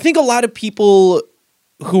those, I think a lot of people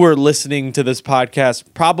who are listening to this podcast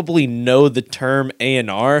probably know the term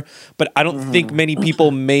A&R, but I don't think many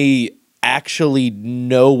people may actually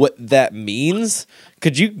know what that means.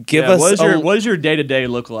 Could you give us what does your day-to-day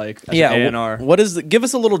look like as an A&R? Give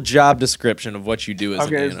us a little job description of what you do as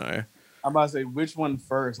an A&R. I'm about to say which one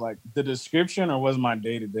first, like the description or was my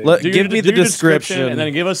day-to-day? Give me the description and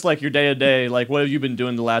then give us like your day-to-day, like what have you been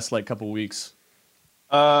doing the last like couple weeks?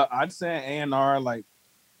 I'd say A&R, like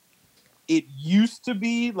it used to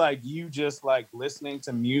be like you just like listening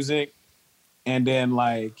to music and then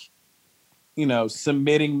like,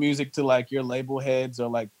 submitting music to like your label heads or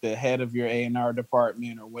like the head of your A&R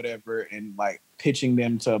department or whatever, and like pitching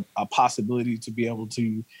them to a possibility to be able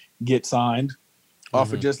to get signed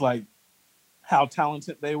off of just like how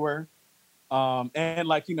talented they were. And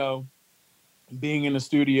like, being in the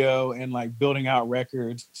studio and like building out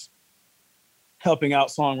records, helping out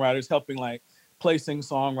songwriters, helping like placing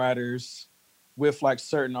songwriters with like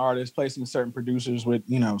certain artists, placing certain producers with,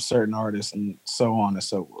 certain artists and so on and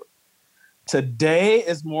so forth. Today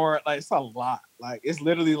is more like, it's a lot. Like, it's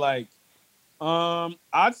literally like,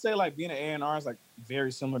 I'd say like being an A&R is like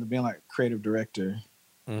very similar to being like a creative director.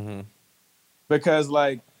 Because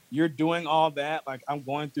like you're doing all that, like I'm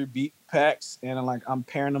going through beat packs and like I'm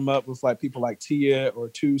pairing them up with like people like Tia or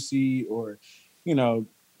 2C or,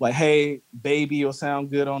 like, hey, Baby will sound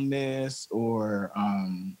good on this, or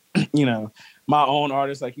my own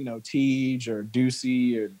artists like, Tej or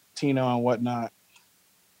Ducey or Tino and whatnot.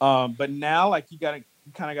 But now like you kind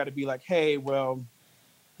of got to be like, hey, well,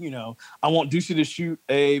 I want Ducey to shoot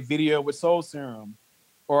a video with Soul Serum,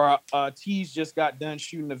 or Tej just got done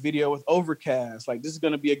shooting a video with Overcast. Like, this is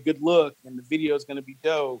going to be a good look and the video is going to be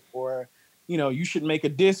dope. Or, you should make a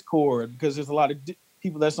Discord because there's a lot of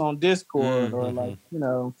people that's on Discord, or like,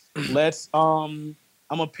 let's, I'm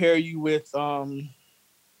gonna pair you with, I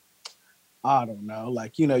don't know,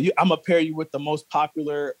 like, I'm gonna pair you with the most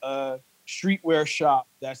popular streetwear shop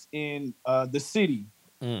that's in the city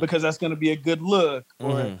because that's gonna be a good look.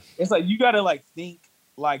 Or it's like, you gotta like think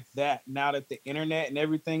like that now that the internet and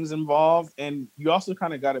everything's involved. And you also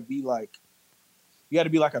kind of gotta be like,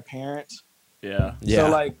 a parent. Yeah. So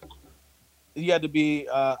like, you had to be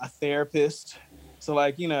a therapist. So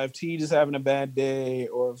like, if T is having a bad day,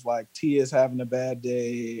 or if like T is having a bad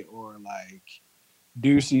day, or like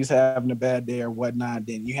Ducey's having a bad day or whatnot,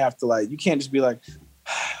 then you have to like, you can't just be like,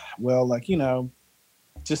 well, like,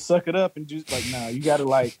 just suck it up and just like, no, you gotta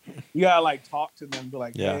like talk to them, be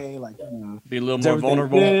like, hey, like, be a little more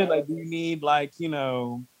vulnerable. Good? Like, do you need like, you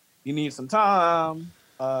need some time?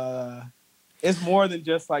 It's more than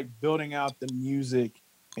just like building out the music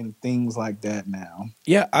and things like that now.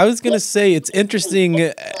 Yeah, I was going to say, it's interesting.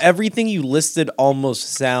 Everything you listed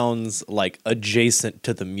almost sounds like adjacent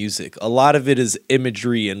to the music. A lot of it is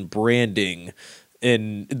imagery and branding,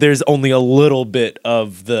 and there's only a little bit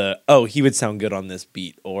of the, oh, he would sound good on this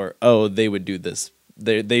beat, or, oh, they would do this.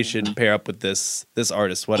 They should pair up with this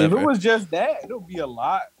artist, whatever. If it was just that, it would be a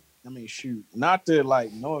lot. I mean, shoot, not to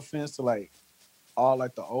like, no offense to like all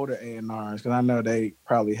like the older A&Rs, because I know they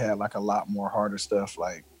probably had like a lot more harder stuff,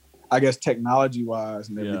 like I guess technology wise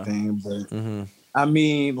and everything. But I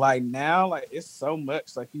mean, like now, like it's so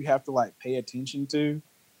much like you have to like pay attention to,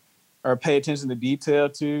 or pay attention to detail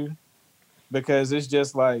to, because it's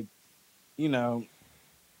just like, I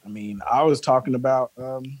mean, I was talking about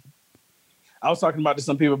to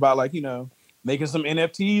some people about like, making some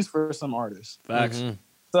NFTs for some artists. Facts.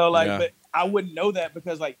 So like, but I wouldn't know that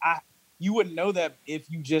because like you wouldn't know that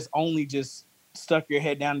if you just only just stuck your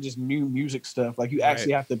head down and just knew music stuff. Like you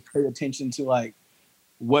actually have to pay attention to like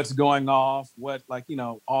what's going off, what like,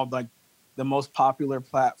 all like the most popular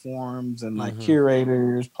platforms and like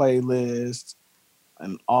curators, playlists,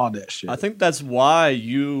 and all that shit. I think that's why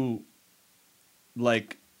you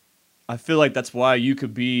like, I feel like that's why you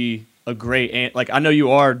could be a great, like I know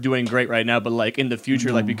you are doing great right now, but like in the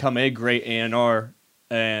future, like become a great A&R,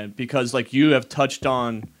 and because like you have touched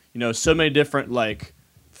on, so many different like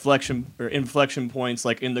inflection points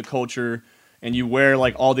like in the culture, and you wear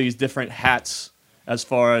like all these different hats as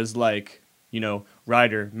far as like,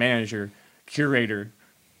 writer, manager, curator,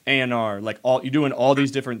 A&R, like all you're doing all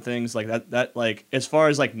these different things like that like as far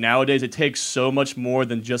as like nowadays it takes so much more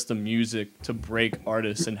than just the music to break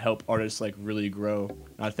artists and help artists like really grow.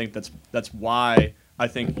 And I think that's why I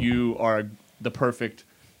think you are the perfect,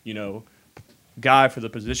 guy for the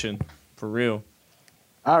position, for real.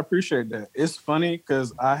 I appreciate that. It's funny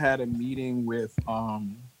because I had a meeting with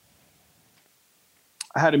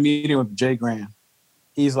Jay Graham.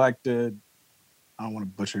 He's like I don't want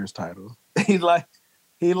to butcher his title. He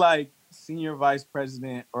like senior vice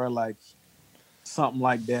president or like something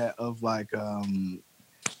like that of like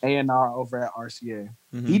A&R over at RCA.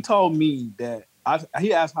 Mm-hmm. He told me that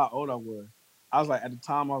he asked how old I was. I was like, at the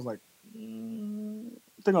time I was like, I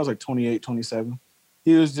think I was like 28, 27.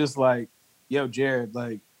 He was just like, yo, Jared,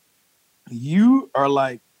 like you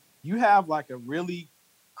have like a really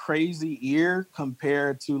crazy ear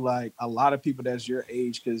compared to like a lot of people that's your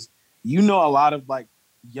age, because you know a lot of like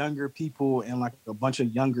younger people and like a bunch of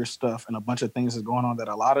younger stuff and a bunch of things that's going on that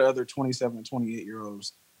a lot of other 27 and 28 year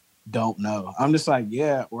olds don't know. I'm just like,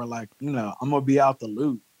 yeah, or like, I'm gonna be out the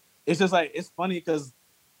loop. It's just like, it's funny because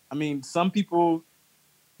I mean, some people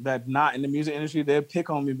that not in the music industry, they pick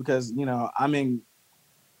on me because, I'm in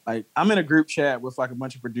a group chat with like a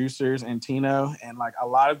bunch of producers and Tino, and like a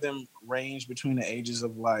lot of them range between the ages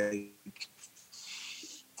of like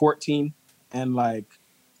 14 and like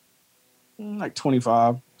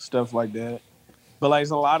 25, stuff like that. But like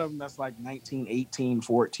there's a lot of them that's like 19, 18,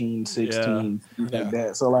 14, 16, like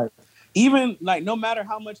that. So like even like no matter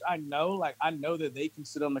how much I know that they can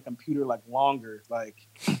sit on the computer like longer, like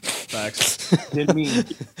than me.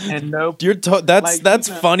 And no, that's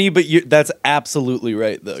funny, but that's absolutely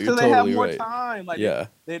right though. You're totally right. They have more time. Like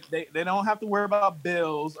they don't have to worry about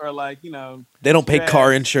bills or like they don't pay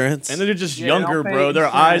car insurance, and they're just younger, bro. Their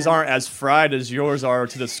eyes aren't as fried as yours are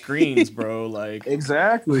to the screens, bro. Like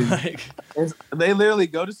exactly. They literally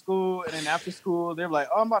go to school and then after school they're like,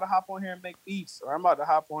 oh, I'm about to hop on here and make beats, or I'm about to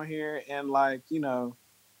hop on here and like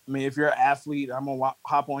I mean, if you're an athlete, I'm gonna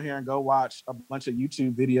hop on here and go watch a bunch of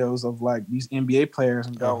YouTube videos of like these NBA players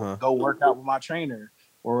and go work out with my trainer,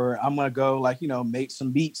 or I'm gonna go like make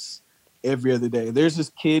some beats every other day. There's this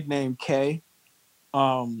kid named K.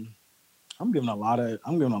 I'm giving a lot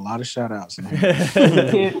of shout outs.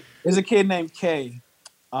 There's a kid named K.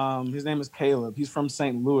 His name is Caleb. He's from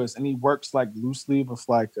St. Louis and he works like loosely with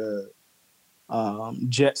like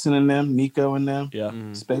Jetson and them, Nico and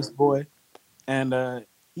them, Space Boy, and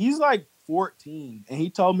he's like 14, and he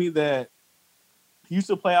told me that he used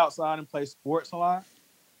to play outside and play sports a lot,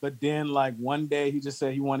 but then like one day he just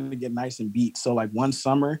said he wanted to get nice and beat. So like one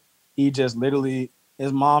summer, he just literally,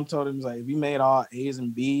 his mom told him like if he made all A's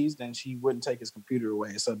and B's, then she wouldn't take his computer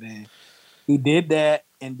away. So then he did that,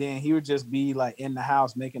 and then he would just be like in the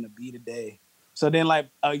house making a beat a day. So then like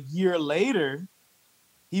a year later,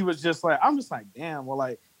 he was just like, I'm just like, damn, well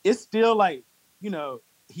like it's still like, he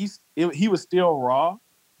was still raw.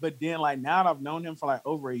 But then, like, now that I've known him for, like,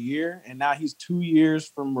 over a year, and now he's 2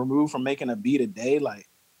 years removed from making a beat a day, like,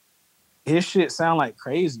 his shit sound like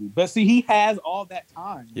crazy. But, see, he has all that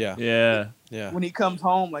time. Yeah. When he comes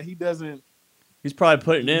home, like, he doesn't... He's probably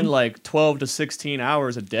putting in, like, 12 to 16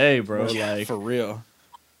 hours a day, bro. Yeah, like for real.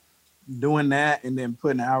 Doing that and then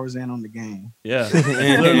putting hours in on the game. Yeah.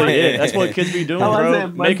 That's what kids be doing, bro.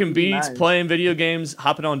 Making beats, playing video games,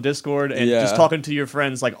 hopping on Discord, and just talking to your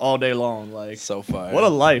friends like all day long. Like so fun. What a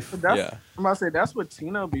life. I'm about to say that's what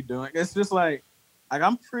Tino be doing. It's just like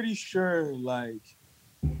I'm pretty sure like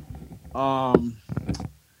I'm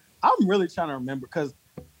really trying to remember because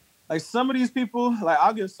like some of these people, like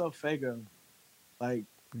I'll give Sofago. Like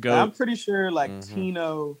I'm pretty sure like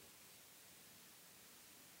Tino.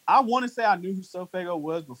 I want to say I knew who Sofago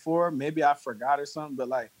was before. Maybe I forgot or something. But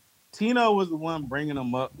like Tino was the one bringing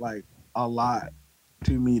him up like a lot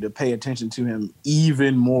to me to pay attention to him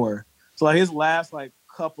even more. So like his last like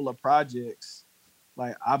couple of projects,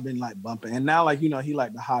 like I've been like bumping. And now like he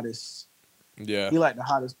like the hottest. Yeah. He like the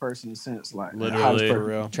hottest person since like literally for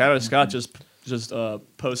real. Travis Scott just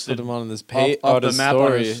posted him on this page off the map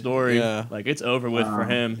on his story. Yeah. Like it's over with for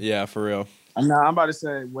him. Yeah, for real. I'm about to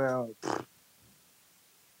say, well.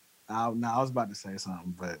 I was about to say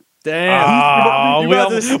something, but damn, we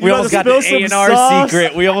almost got an A&R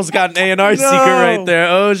secret. We almost got an A&R secret right there.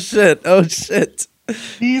 Oh shit!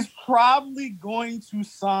 He's probably going to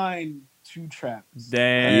sign to Travis.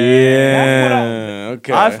 Damn. Yeah.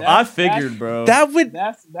 Okay. I figued, bro.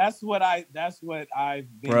 That's what I've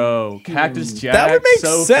been. Bro, Cactus Jack. That would make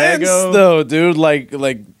sense, though, dude.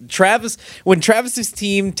 Like Travis, when Travis's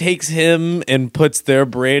team takes him and puts their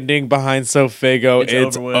branding behind Sofago,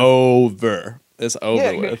 it's over. It's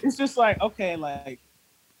over with. It's just like okay, like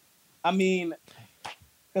I mean,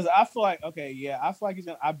 because I feel like I feel like he's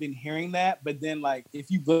gonna. I've been hearing that, but then like if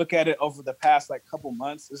you look at it over the past like couple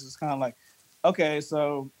months, this is kind of like, okay,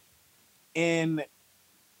 so in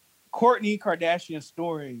Kourtney Kardashian's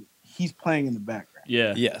story, he's playing in the background.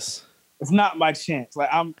 Yeah. Yes. It's not by chance. Like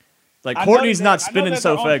Kourtney's not spinning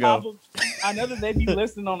SoFaygo. I know that they be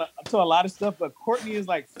listening to a lot of stuff, but Kourtney is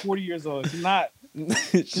like 40 years old. She's not.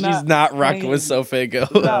 She's not rocking with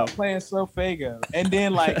SoFaygo. She's not playing SoFaygo. And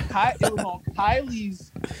then like it was on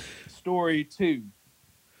Kylie's story too.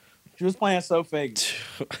 She was playing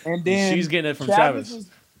SoFaygo. And then she's getting it from Travis.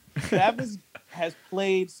 Travis has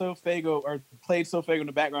played SoFaygo in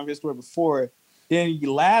the background of his story before. Then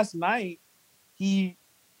last night he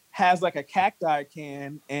has like a cacti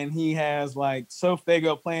can and he has like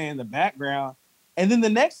SoFaygo playing in the background. And then the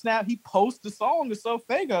next snap, he posts the song to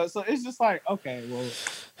SoFaygo. So it's just like, okay, well,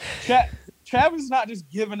 Travis is not just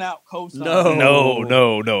giving out cosigns. No.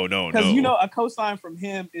 Because, a cosign from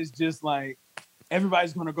him is just like,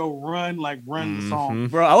 everybody's going to go run the song.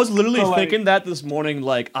 Bro, I was literally thinking that this morning.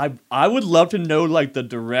 Like, I would love to know, like, the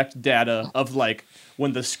direct data of, like,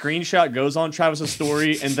 when the screenshot goes on Travis's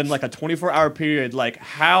story and then, like, a 24-hour period, like,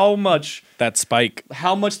 how much that's,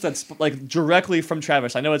 like, directly from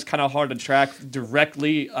Travis. I know it's kind of hard to track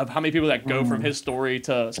directly of how many people that go from his story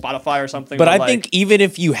to Spotify or something. But I think even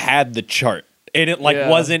if you had the chart, and it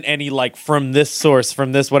wasn't any like from this source,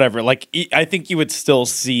 from this whatever. Like I think you would still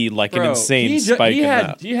see like an insane spike. He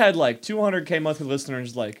had like 200K monthly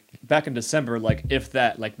listeners like back in December, like if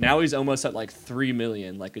that. Like now he's almost at like 3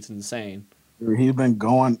 million. Like it's insane. He's been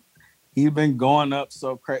going up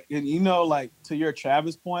so crazy. And like to your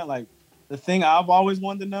Travis point, like the thing I've always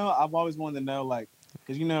wanted to know, like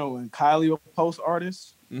because when Kylie will post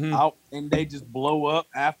artists out and they just blow up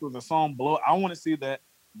after the song blow. I want to see that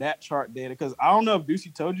chart data because I don't know if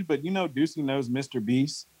Ducey told you, but Ducey knows Mr.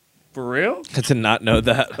 Beast. For real? I did not know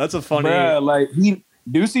that. That's a funny. Bruh, like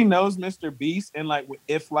Ducey knows Mr. Beast, and like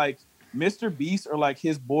if like Mr. Beast or like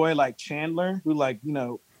his boy like Chandler, who like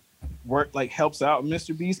work like helps out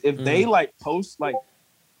Mr. Beast, if they like post like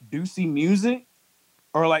Ducey music,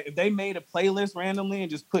 or like if they made a playlist randomly and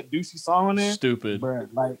just put Ducey song on there, stupid. Bruh,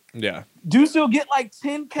 like Ducey will get like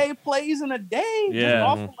 10K plays in a day. Yeah. Just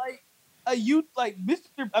off of, like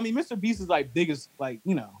Mr. Beast is like biggest, like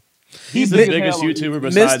he's the biggest YouTuber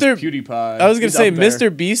besides PewDiePie. I was gonna say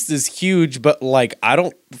Mr. Beast is huge, but like I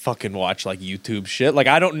don't fucking watch like YouTube shit. Like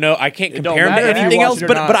I don't know, I can't compare him to anything else.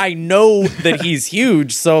 But I know that he's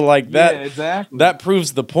huge, so like that exactly. That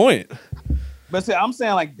proves the point. But see, I'm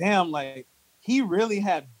saying like, damn, like he really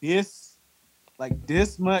had this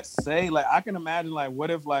much say. Like I can imagine like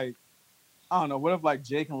what if like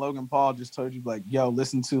Jake and Logan Paul just told you like, yo,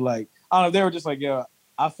 listen to like, I don't know, they were just like, yo,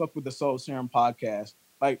 I fuck with the Soul Serum podcast.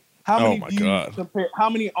 Like how many views how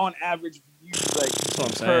many on average views like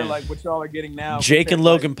per like what y'all are getting now? Jake and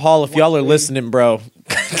Logan Paul, if y'all are listening, bro,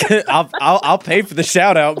 I'll pay for the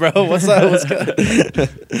shout out, bro. What's up? What's good?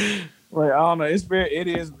 Like I don't know. It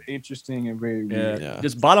is interesting and very weird. Yeah.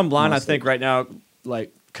 Just bottom line, I think right now,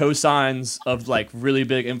 like cosigns of like really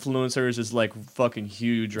big influencers is like fucking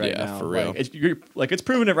huge right now. For real. It's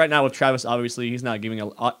proven it right now with Travis. Obviously, he's not giving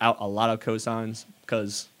out a lot of cosigns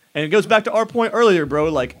and it goes back to our point earlier, bro.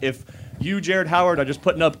 Like if you, Jared Howard, are just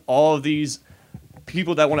putting up all of these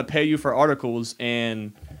people that want to pay you for articles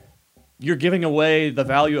and you're giving away the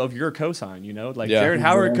value of your cosign, Jared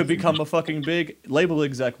Howard could become a fucking big label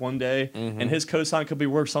exec one day and his cosign could be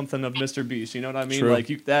worth something of Mr. Beast. You know what I mean? True. Like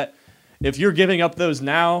if you're giving up those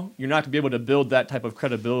now, you're not going to be able to build that type of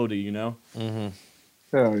credibility,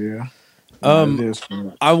 Hell yeah.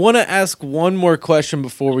 I want to ask one more question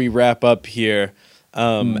before we wrap up here.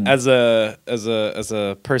 As a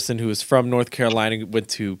person who is from North Carolina, went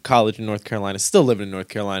to college in North Carolina, still living in North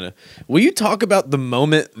Carolina, will you talk about the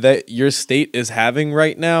moment that your state is having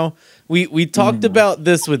right now? We talked about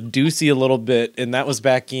this with Ducey a little bit, and that was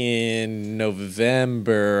back in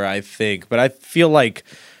November, I think. But I feel like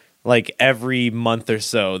every month or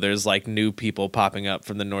so there's like new people popping up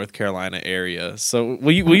from the North Carolina area. So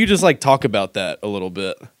will you just like talk about that a little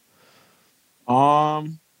bit?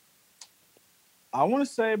 I want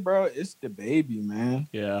to say, bro, it's the baby, man.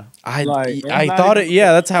 Yeah. I thought it.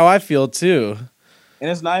 Yeah, that's how I feel too.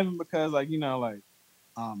 And it's not even because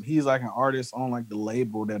he's like an artist on like the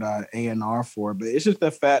label that I A&R for, but it's just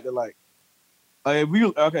the fact that if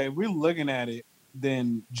we're looking at it,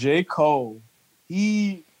 then J. Cole,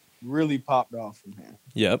 he really popped off from him.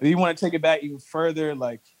 Yep. If you want to take it back even further,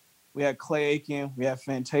 like we had Clay Aiken, we have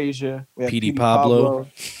Fantasia, we have Petey Pablo,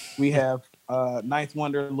 we have Ninth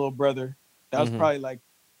Wonder, Little Brother. That was probably like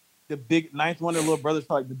the big Ninth Wonder, Little Brother's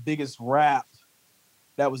probably the biggest rap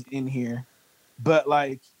that was in here. but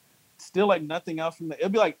like still like nothing else from the. It'll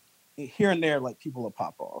be like here and there, like people will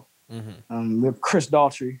pop off. With Chris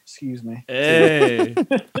Daughtry, excuse me. Hey,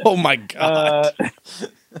 oh my god.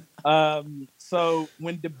 So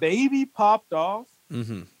when DaBaby popped off,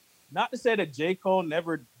 not to say that J. Cole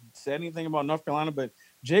never said anything about North Carolina, but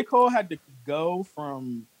J. Cole had to go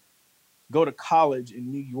to college in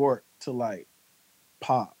New York to like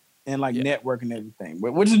pop and like network and everything.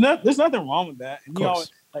 Which is there's nothing wrong with that. And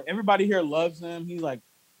like everybody here loves him. He's like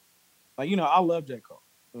you know, I love J. Cole.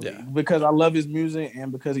 Yeah. Because I love his music and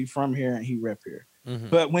because he's from here and he rep here.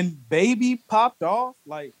 But when Baby popped off,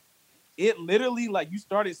 like it literally like you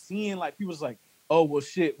started seeing like people was like, oh well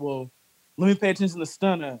shit, well let me pay attention to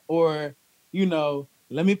Stunna, or you know,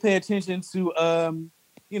 let me pay attention to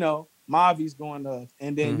you know, Mavi's going up,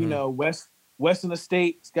 and then you know Western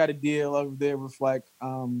Estate's got a deal over there with like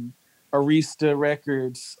Arista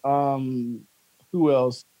Records. Who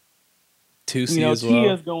else? 2C as well.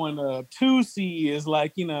 Tia's going up. 2C is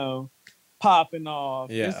like, you know, popping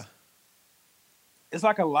off. Yeah. It's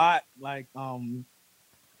like a lot, like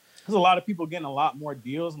there's a lot of people getting a lot more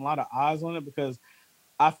deals and a lot of eyes on it because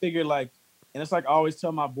I figured like, and it's like I always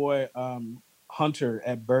tell my boy Hunter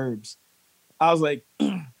at Burbs, I was like,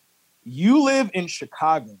 you live in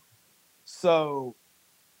Chicago, so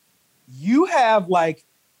you have like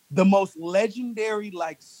the most legendary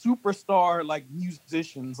like superstar like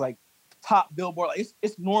musicians like top Billboard, like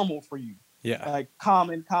it's normal for you. Yeah, like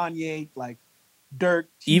Common, Kanye, like Dirk,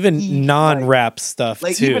 even non-rap stuff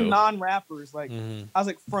like too. Even non-rappers. Like I was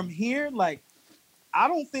like, from here, like I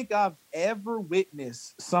don't think I've ever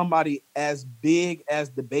witnessed somebody as big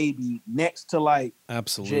as DaBaby next to like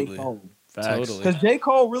absolutely J. Cole. Totally, because J.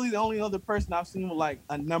 Cole really the only other person I've seen with like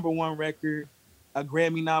a #1 record, a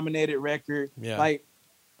Grammy-nominated record. Yeah, like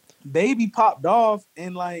Baby popped off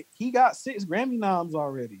and like he got 6 Grammy noms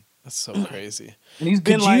already. That's so crazy. And he's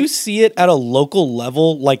been Could you see it at a local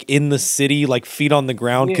level, like in the city, like feet on the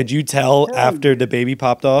ground? Yeah. Could you tell after DaBaby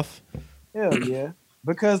popped off? Hell yeah.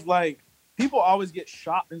 Because like people always get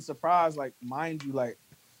shocked and surprised. Like, mind you, like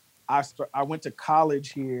I went to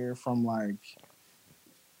college here from like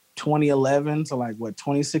 2011 to like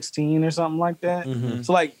 2016 or something like that.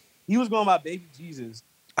 So like he was going by Baby Jesus.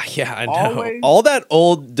 Yeah, I know. All that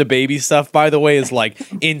old DaBaby stuff, by the way, is like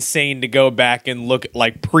insane to go back and look at,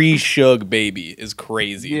 like pre-Suge Baby is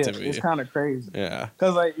crazy to me. It's kind of crazy. Yeah.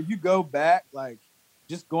 Because like if you go back, like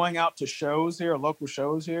just going out to shows here, local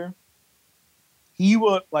shows here, he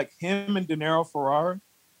would like him and De Niro Ferrara,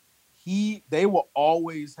 they will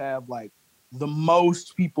always have like the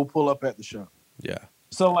most people pull up at the show. Yeah.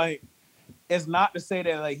 So like it's not to say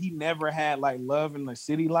that like he never had like love in the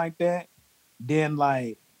city like that. Then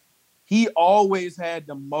like he always had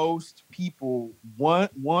the most people, one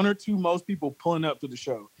or two most people pulling up to the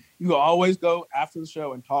show. You could always go after the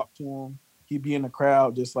show and talk to him. He'd be in the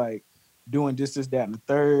crowd just like doing this, that, and the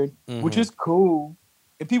third, which is cool.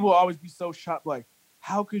 And people will always be so shocked, like,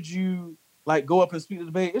 how could you like go up and speak to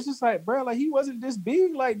the Bay? It's just like, bro, like he wasn't this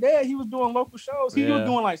big like that. He was doing local shows. He was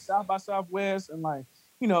doing like South by Southwest and like,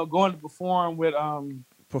 you know, going to perform with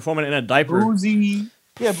performing in a diaper. Boozy.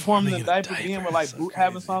 Yeah, performing in a diaper, being with like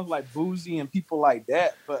having songs like Boozy and people like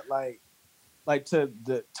that. But like to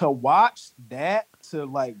watch that to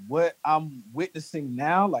like what I'm witnessing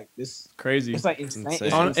now, like this crazy. It's like insane.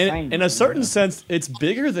 It's insane. In a certain sense, it's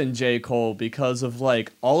bigger than J. Cole because of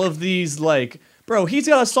like all of these like. Bro, he's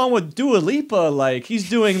got a song with Dua Lipa. Like he's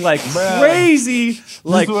doing like crazy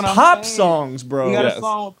like pop songs, bro. He got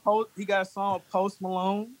a song with Post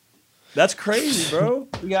Malone. That's crazy, bro.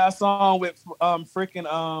 We got a song with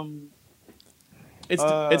freaking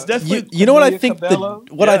It's definitely you know what I think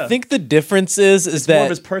I think the difference is it's that more of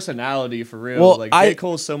his personality for real. Well, like J.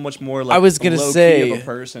 Cole's so much more like I was gonna say of a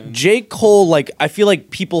person. J. Cole, like I feel like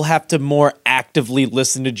people have to more actively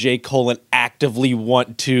listen to J. Cole and actively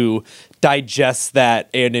want to digest that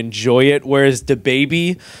and enjoy it. Whereas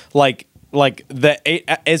DaBaby,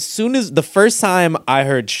 as soon as the first time I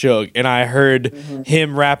heard Suge and I heard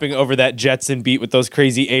him rapping over that Jetson beat with those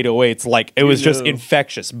crazy 808s, like it was just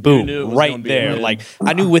infectious. Boom, right there. Like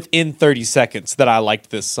I knew within 30 seconds that I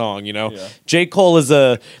liked this song, you know? Yeah. J. Cole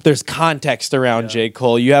there's context around J.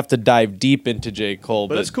 Cole. You have to dive deep into J. Cole.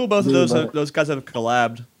 But it's cool both of those guys have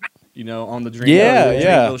collabed, you know, on the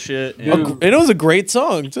Dream shit. And it was a great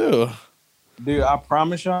song too. Dude, I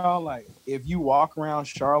promise y'all, like, if you walk around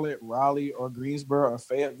Charlotte, Raleigh, or Greensboro, or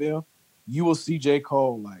Fayetteville, you will see J.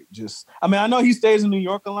 Cole, like, just... I mean, I know he stays in New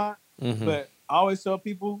York a lot, but I always tell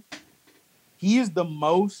people, he is the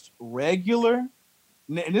most regular,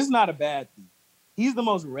 and this is not a bad thing, he's the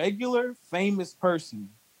most regular, famous person,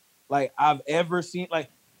 like, I've ever seen.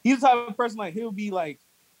 Like, he's the type of person like he'll be like,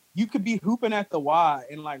 you could be hooping at the Y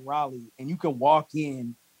in like Raleigh, and you can walk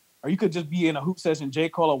in, or you could just be in a hoop session. J.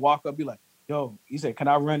 Cole will walk up, be like, "Yo," he said, "Can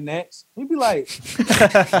I run next?" He'd be like,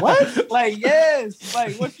 "What?" Like, yes,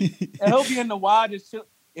 like what? And he'll be in the Y just chill.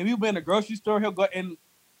 If you be in the grocery store, he'll go, and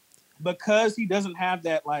because he doesn't have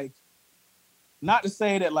that, like, not to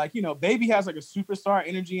say that, like, you know, Baby has like a superstar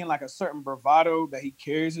energy and like a certain bravado that he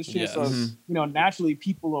carries and shit. Yes. So, you know, naturally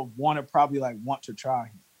people will want to try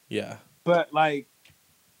him. Yeah. But like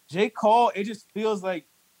J. Cole, it just feels like,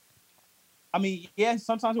 I mean, yeah,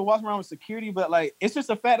 sometimes he'll walk around with security, but like it's just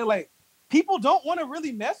the fact that like people don't want to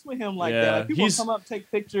really mess with him like that. Like people come up, take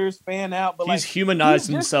pictures, fan out, but he's like humanized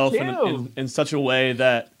himself in such a way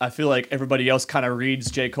that I feel like everybody else kind of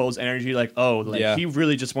reads J. Cole's energy like, oh, like he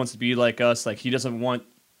really just wants to be like us. Like he doesn't want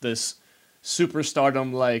this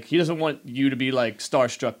superstardom. Like he doesn't want you to be like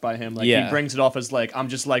starstruck by him. Like he brings it off as like, I'm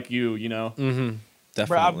just like you, you know? Mm-hmm.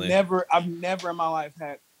 Definitely. Bro, I've never in my life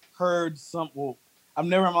heard somebody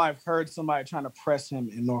trying to press him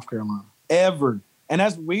in North Carolina ever. And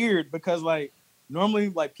that's weird because like normally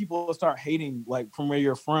like people will start hating like from where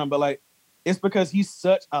you're from, but like it's because he's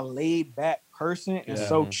such a laid back person and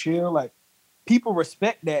so chill. Like people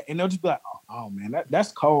respect that and they'll just be like, oh man,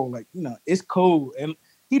 that's cool. Like, you know, it's cool. And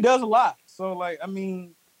he does a lot. So like, I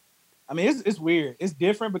mean it's weird. It's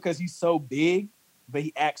different because he's so big, but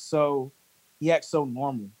he acts so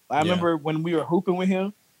normal. I remember when we were hooping with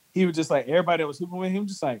him, he was just like, everybody that was hooping with him,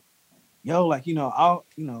 just like, yo, like, I'll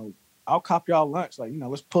cop y'all lunch. Like,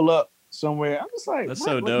 let's pull up somewhere. I'm just like, that's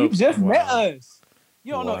so dope. You just met us.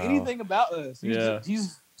 You don't know anything about us.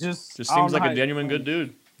 He's just seems like a genuine good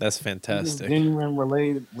dude. That's fantastic.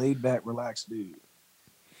 Genuine, laid back, relaxed dude.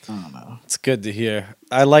 I don't know. It's good to hear.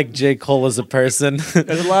 I like J. Cole as a person.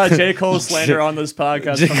 There's a lot of J. Cole slander on this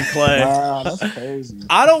podcast from Clay. Wow, that's crazy.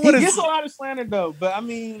 I don't want to. He gets a lot of slander though, but I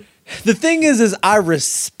mean, the thing is I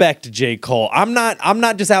respect J. Cole. I'm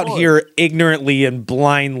not just out here ignorantly and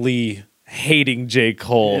blindly hating J.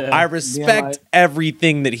 Cole. Yeah. I respect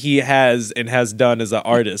everything that he has and has done as an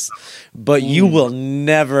artist, but you will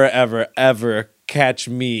never, ever, ever catch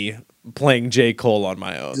me playing J. Cole on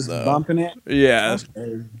my own. Just bumping it. Yeah.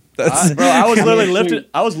 Bro, I was literally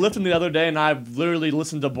I was lifting the other day, and I've literally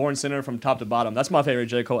listened to Born Sinner from top to bottom. That's my favorite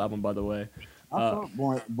J. Cole album, by the way. I thought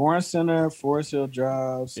Born Sinner, Forest Hill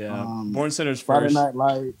Drives. Yeah, Born Sinner's Friday first. Night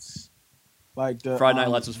Lights. Like the Friday Night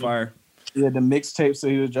Lights was fire. Yeah, the mixtapes that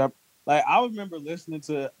he was dropping. Like I remember listening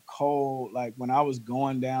to Cole like when I was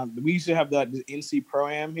going down. We used to have the NC Pro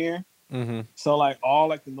Am here. Mm-hmm. So like all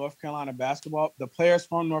like the North Carolina basketball, the players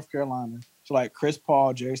from North Carolina, so like Chris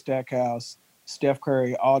Paul, Jerry Stackhouse, Steph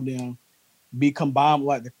Curry, all them be combined with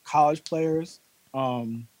like the college players.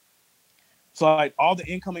 So like all the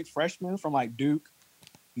incoming freshmen from like Duke,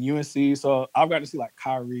 UNC. So I've got to see like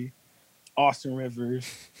Kyrie, Austin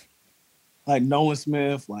Rivers, like Nolan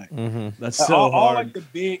Smith, like that's so hard.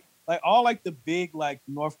 All like the big like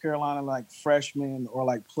North Carolina like freshmen or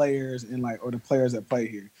like players and like or the players that play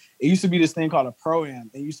here. It used to be this thing called a Pro-Am.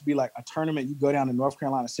 It used to be like a tournament. You go down to North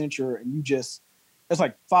Carolina Central and you just it's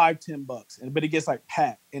like $5-10, but it gets like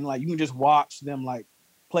packed and like you can just watch them like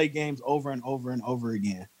play games over and over and over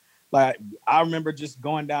again. Like I remember just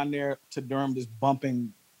going down there to Durham, just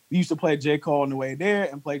bumping. We used to play J. Cole on the way there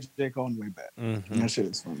and play J. Cole on the way back. That shit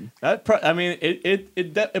is funny. I mean,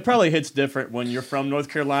 it probably hits different when you're from North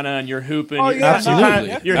Carolina and you're hooping. Oh, yeah, absolutely.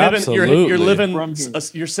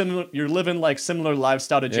 You're living like similar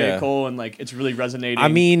lifestyle to J. Cole, and like it's really resonating. I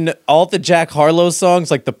mean, all the Jack Harlow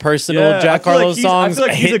songs, like the personal Jack Harlow songs, I feel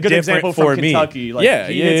like he's a good example for from me. Kentucky. Like,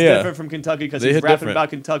 he hits different from Kentucky because he's rapping about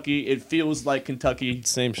Kentucky. It feels like Kentucky.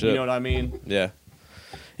 Same shit. You know what I mean? Yeah.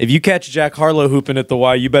 If you catch Jack Harlow hooping at the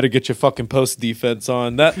Y, you better get your fucking post defense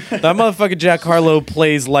on. That motherfucking Jack Harlow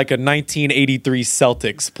plays like a 1983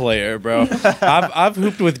 Celtics player, bro. I've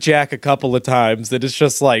hooped with Jack a couple of times. That it's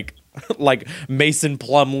just like Mason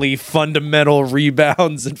Plumlee fundamental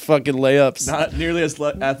rebounds and fucking layups. Not nearly as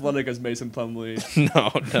athletic as Mason Plumlee. No,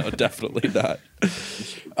 definitely not.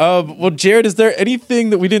 Well, Jared, is there anything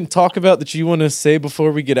that we didn't talk about that you want to say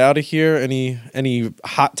before we get out of here? Any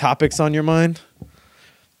hot topics on your mind?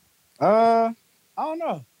 I don't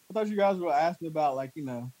know. I thought you guys were asking about like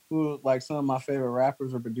who like some of my favorite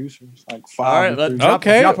rappers or producers. Like five. All right, drop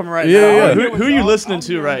them right now. Yeah. Who are you listening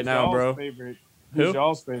to right now, bro? Who's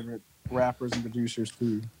y'all's favorite rappers and producers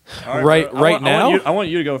too? Right now? I want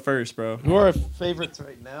you to go first, bro. Who are our favorites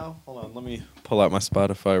right now? Hold on, let me pull out my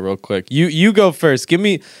Spotify real quick. You go first. Give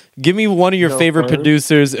me one of your favorite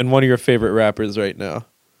producers and one of your favorite rappers right now.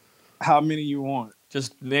 How many you want?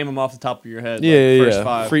 Just name them off the top of your head. Yeah, first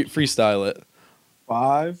 5. Freestyle it.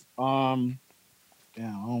 5. Yeah,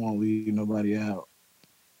 I don't want to leave nobody out.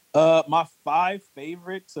 My 5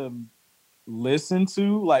 favorite to listen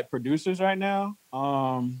to, like producers right now.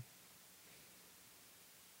 I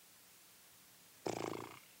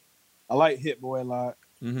like Hit Boy a lot.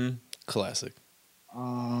 Mm-hmm. Classic.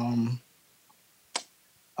 I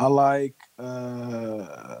like.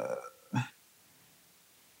 I've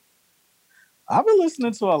been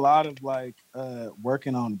listening to a lot of like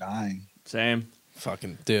Working on Dying. Same.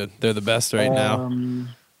 Fucking dude, they're the best right now.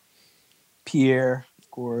 Pierre,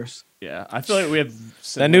 of course. Yeah, I feel like we have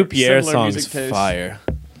that new Pierre song's fire.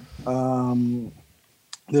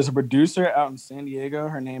 There's a producer out in San Diego.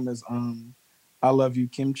 Her name is I Love You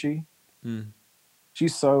Kimchi.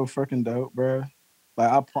 She's so freaking dope, bro.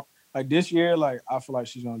 Like this year, like I feel like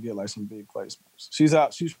she's gonna get like some big placements. She's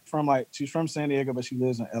from San Diego, but she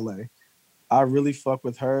lives in LA. I really fuck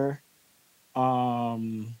with her.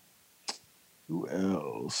 Who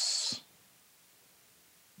else?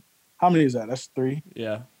 How many is that? That's 3.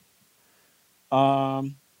 Yeah. I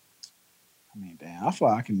mean, damn, I feel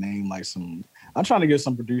like I can name like some. I'm trying to get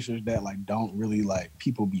some producers that like don't really like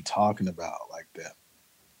people be talking about like that.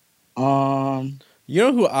 You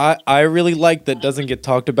know who I really like that doesn't get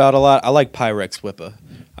talked about a lot? I like Pyrex Whippa.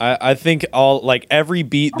 I think every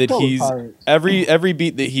beat that every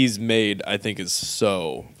beat that he's made, I think is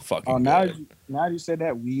so fucking good. Now you said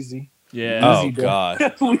that, Wheezy. Yeah. Oh God.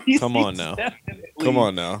 Come on now. Come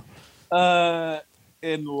on now.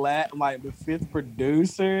 In like the 5th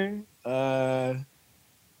producer, I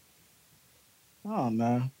don't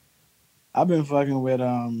know. I've been fucking with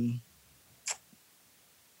man,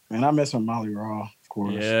 I mess with Molly Raw, of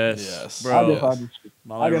course. Yes. Bro.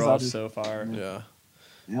 Molly Raw is so far. Yeah.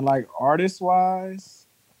 And like artist wise,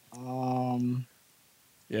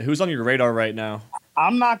 yeah, who's on your radar right now?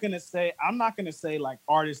 I'm not gonna say like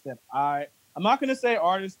artists that I'm not gonna say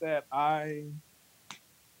artists that I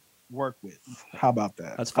work with. How about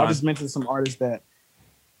that? That's fine. I'll just mention some artists that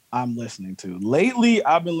I'm listening to. Lately,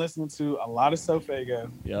 I've been listening to a lot of Sofago.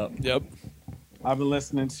 Yep. I've been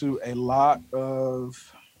listening to a lot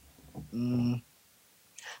of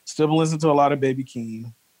still been listening to a lot of Baby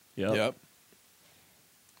Keem. Yep.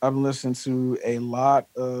 I've been listening to a lot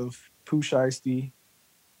of Pooh Shiesty.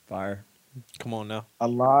 Fire. Come on now. A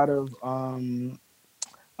lot of I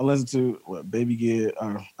listened to Baby Gid.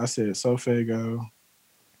 I said Sofago.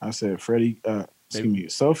 I said Freddie.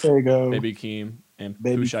 Sofago. Baby Keem and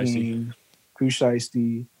Baby Pooh Shiesty. Pooh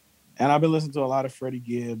Shiesty. And I've been listening to a lot of Freddie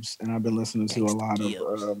Gibbs, and I've been listening to a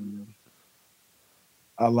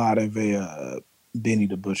lot of Benny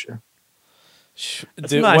the Butcher.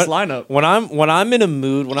 That's a nice lineup. When I'm in a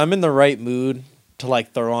mood, when I'm in the right mood to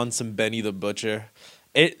like throw on some Benny the Butcher,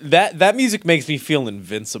 that music makes me feel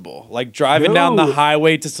invincible. Like driving down the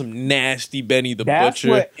highway to some nasty Benny the Butcher. That's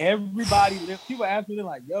what everybody. People ask me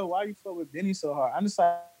like, "Yo, why you fuck with Benny so hard?" I'm just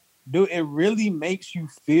like, dude, it really makes you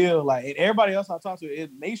feel like, and everybody else I talk to,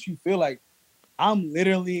 it makes you feel like I'm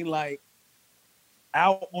literally like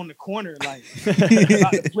out on the corner, like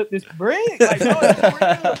about to flip this bread. Like, no,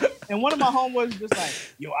 it's real. And one of my homeboys was just like,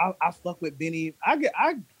 "Yo, I fuck with Benny." I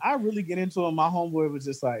really get into it. My homeboy was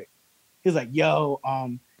just like, he's like, "Yo,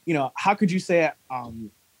 you know, how could you say it?"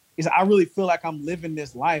 He's like, "I really feel like I'm living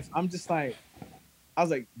this life." I'm just like, I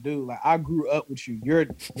was like, dude, like I grew up with you. You're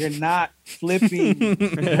not flipping bread.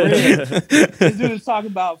 This dude is talking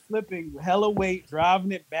about flipping hella weight,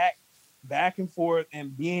 driving it back and forth,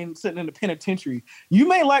 and sitting in the penitentiary. You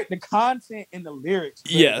may like the content and the lyrics.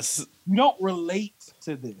 But yes. You don't relate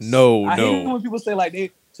to this. I hate when people say like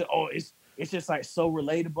they say, "Oh, it's just like so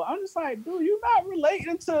relatable." I'm just like, dude, you're not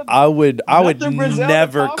relating to. I would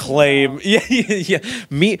never claim. Yeah.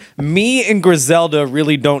 Me and Griselda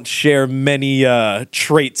really don't share many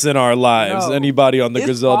traits in our lives. No, anybody on the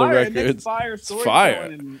Griselda records? It's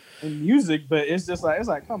fire. In music, but it's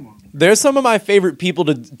like, come on. There's some of my favorite people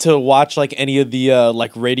to watch, like any of the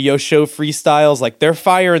like radio show freestyles. Like their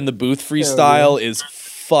Fire in the Booth freestyle is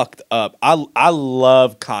fucked up. I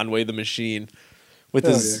love Conway the Machine with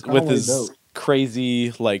his dope.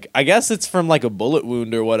 Crazy, like I guess it's from like a bullet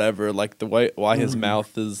wound or whatever, like the way why his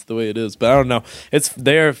mouth is the way it is. But I don't know.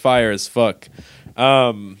 They're fire as fuck.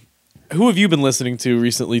 Who have you been listening to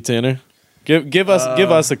recently, Tanner? Give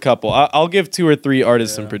us a couple. I'll give 2 or 3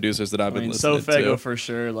 artists and producers that I've been listening to. Sofago for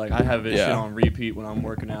sure. Like I have it shit on repeat when I'm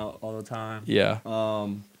working out all the time. Yeah.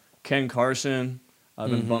 Ken Carson, I've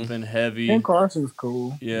been bumping heavy. Ken Carson's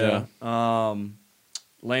cool. Yeah.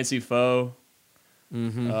 Lancey Foe.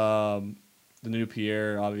 The new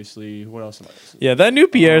Pierre, obviously. What else? Yeah, that new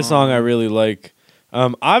Pierre song I really like.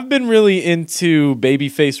 I've been really into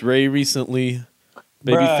Babyface Ray recently.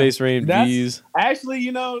 Babyface Ray and V's. Actually,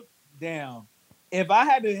 you know, damn. if I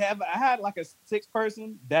had like a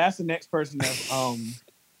 6-person, that's the next person that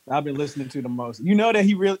I've been listening to the most. You know that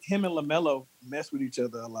him and LaMelo mess with each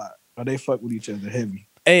other a lot, or they fuck with each other heavy.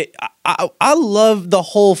 Hey, I love the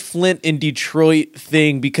whole Flint and Detroit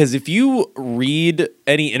thing because if you read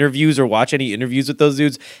any interviews or watch any interviews with those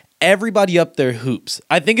dudes, everybody up there hoops.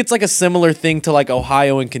 I think it's like a similar thing to like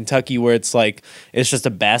Ohio and Kentucky where it's like it's just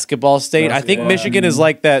a basketball state. I think Michigan is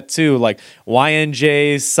like that too. Like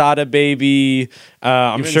YNJ, Sada Baby,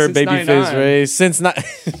 I'm sure Babyface Ray since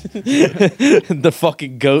the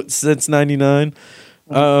fucking GOAT since '99.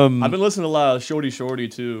 I've been listening to a lot of Shorty Shorty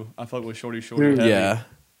too. I fuck with Shorty Shorty. Dude, yeah.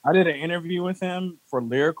 I did an interview with him for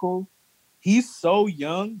Lyrical. He's so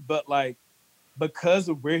young, but like because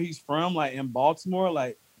of where he's from, like in Baltimore,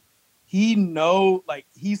 like he's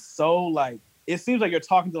so like it seems like you're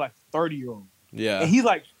talking to like 30-year-old. Yeah. And he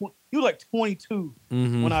was like 22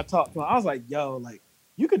 when I talked to him. I was like, yo, like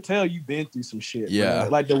you could tell you've been through some shit. Yeah. Bro.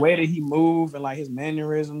 Like the way that he moved and like his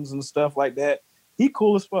mannerisms and stuff like that. He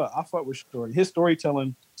cool as fuck. I fuck with Shorty. His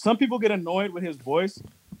storytelling. Some people get annoyed with his voice,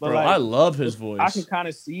 but bro, like I love his voice. I can kind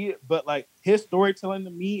of see it, but like his storytelling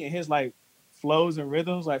to me and his like flows and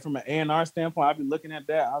rhythms, like from an A&R standpoint, I've been looking at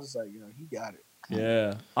that. I was just like, yo, he got it.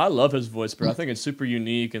 Yeah, I love his voice, bro. I think it's super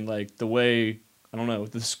unique and like the way I don't know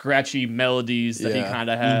the scratchy melodies that he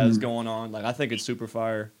kind of has going on. Like I think it's super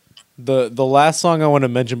fire. The last song I want to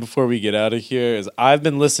mention before we get out of here is I've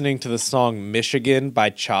been listening to the song Michigan by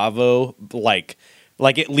Chavo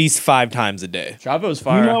like at least 5 times a day. Chavo's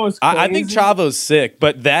fire. You know, it's crazy. I think Chavo's sick,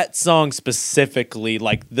 but that song specifically,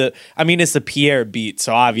 like it's a Pierre beat,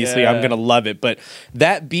 so obviously I'm gonna love it. But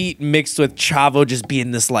that beat mixed with Chavo just being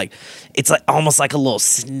this like, it's like almost like a little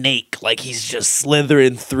snake, like he's just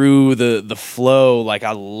slithering through the flow. Like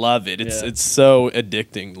I love it. It's so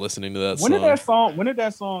addicting listening to that song. When did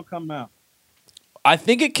that song come out? I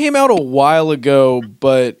think it came out a while ago,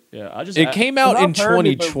 but it came out in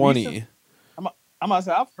 2020. I'm gonna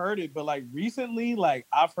say I've heard it, but like recently, like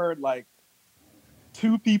I've heard like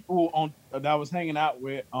 2 people that I was hanging out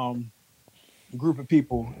with, a group of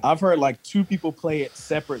people. I've heard like 2 people play it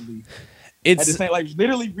separately. It's at the same, like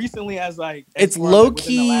literally recently it's low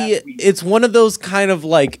key. It's one of those kind of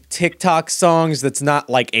like TikTok songs that's not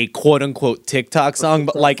like a quote unquote TikTok song,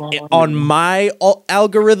 but like on my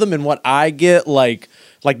algorithm and what I get, like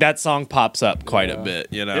that song pops up quite a bit,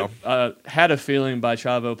 you know. Had a Feeling by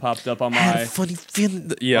Chavo popped up on my funny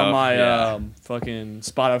feeling. On my fucking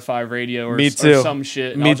Spotify radio or some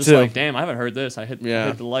shit. And Me I was just too. like, damn, I haven't heard this. I hit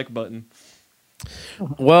the like button.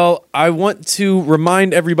 Well, I want to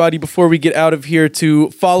remind everybody before we get out of here to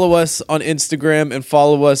follow us on Instagram and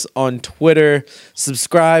follow us on Twitter.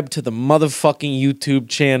 Subscribe to the motherfucking YouTube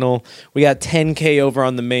channel. We got 10K over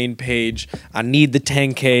on the main page. I need the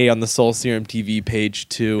 10K on the Soul Serum TV page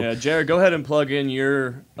too. Yeah, Jared, go ahead and plug in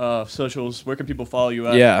your socials. Where can people follow you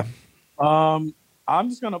at? Yeah. I'm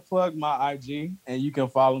just gonna plug my IG, and you can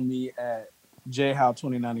follow me at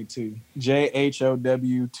JHOW2092.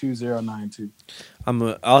 JHOW2092.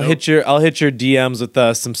 I'll hit your DMs with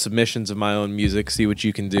some submissions of my own music. See what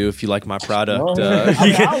you can do if you like my product. I'll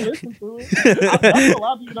listen to it. That's a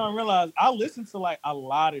lot of people don't realize. I listen to like a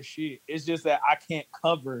lot of shit. It's just that I can't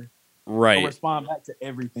cover or respond back to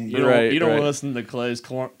everything. You don't listen to Clay's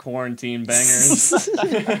quarantine bangers.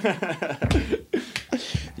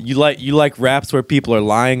 You like raps where people are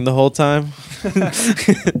lying the whole time?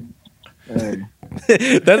 Hey.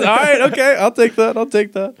 That's all right. Okay, I'll take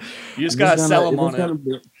that. You just gotta sell them on it.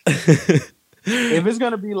 If you're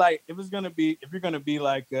gonna be like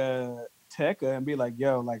Tekka and be like,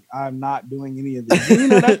 yo, like I'm not doing any of this. You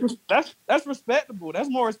know, that's respectable. That's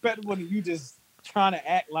more respectable than you just trying to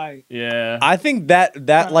act like. Yeah, I think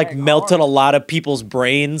that like melted a lot of people's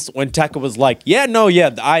brains when Tekka was like,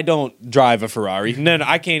 I don't drive a Ferrari. No,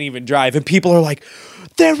 I can't even drive, and people are like,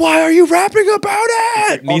 then why are you rapping about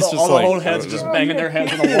it? And he's all the old heads just banging their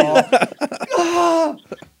heads on the wall.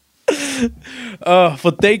 Well,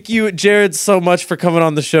 thank you, Jared, so much for coming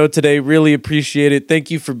on the show today. Really appreciate it.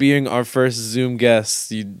 Thank you for being our first Zoom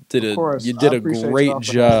guest. You did a great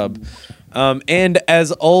job. And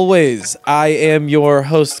as always, I am your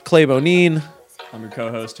host, Clay Bonine. I'm your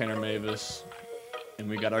co-host, Tanner Mavis. And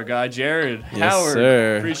we got our guy, Jared Howard.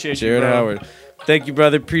 Sir. Appreciate Jared you, bro. Howard. Thank you,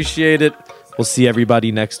 brother. Appreciate it. We'll see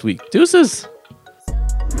everybody next week. Deuces.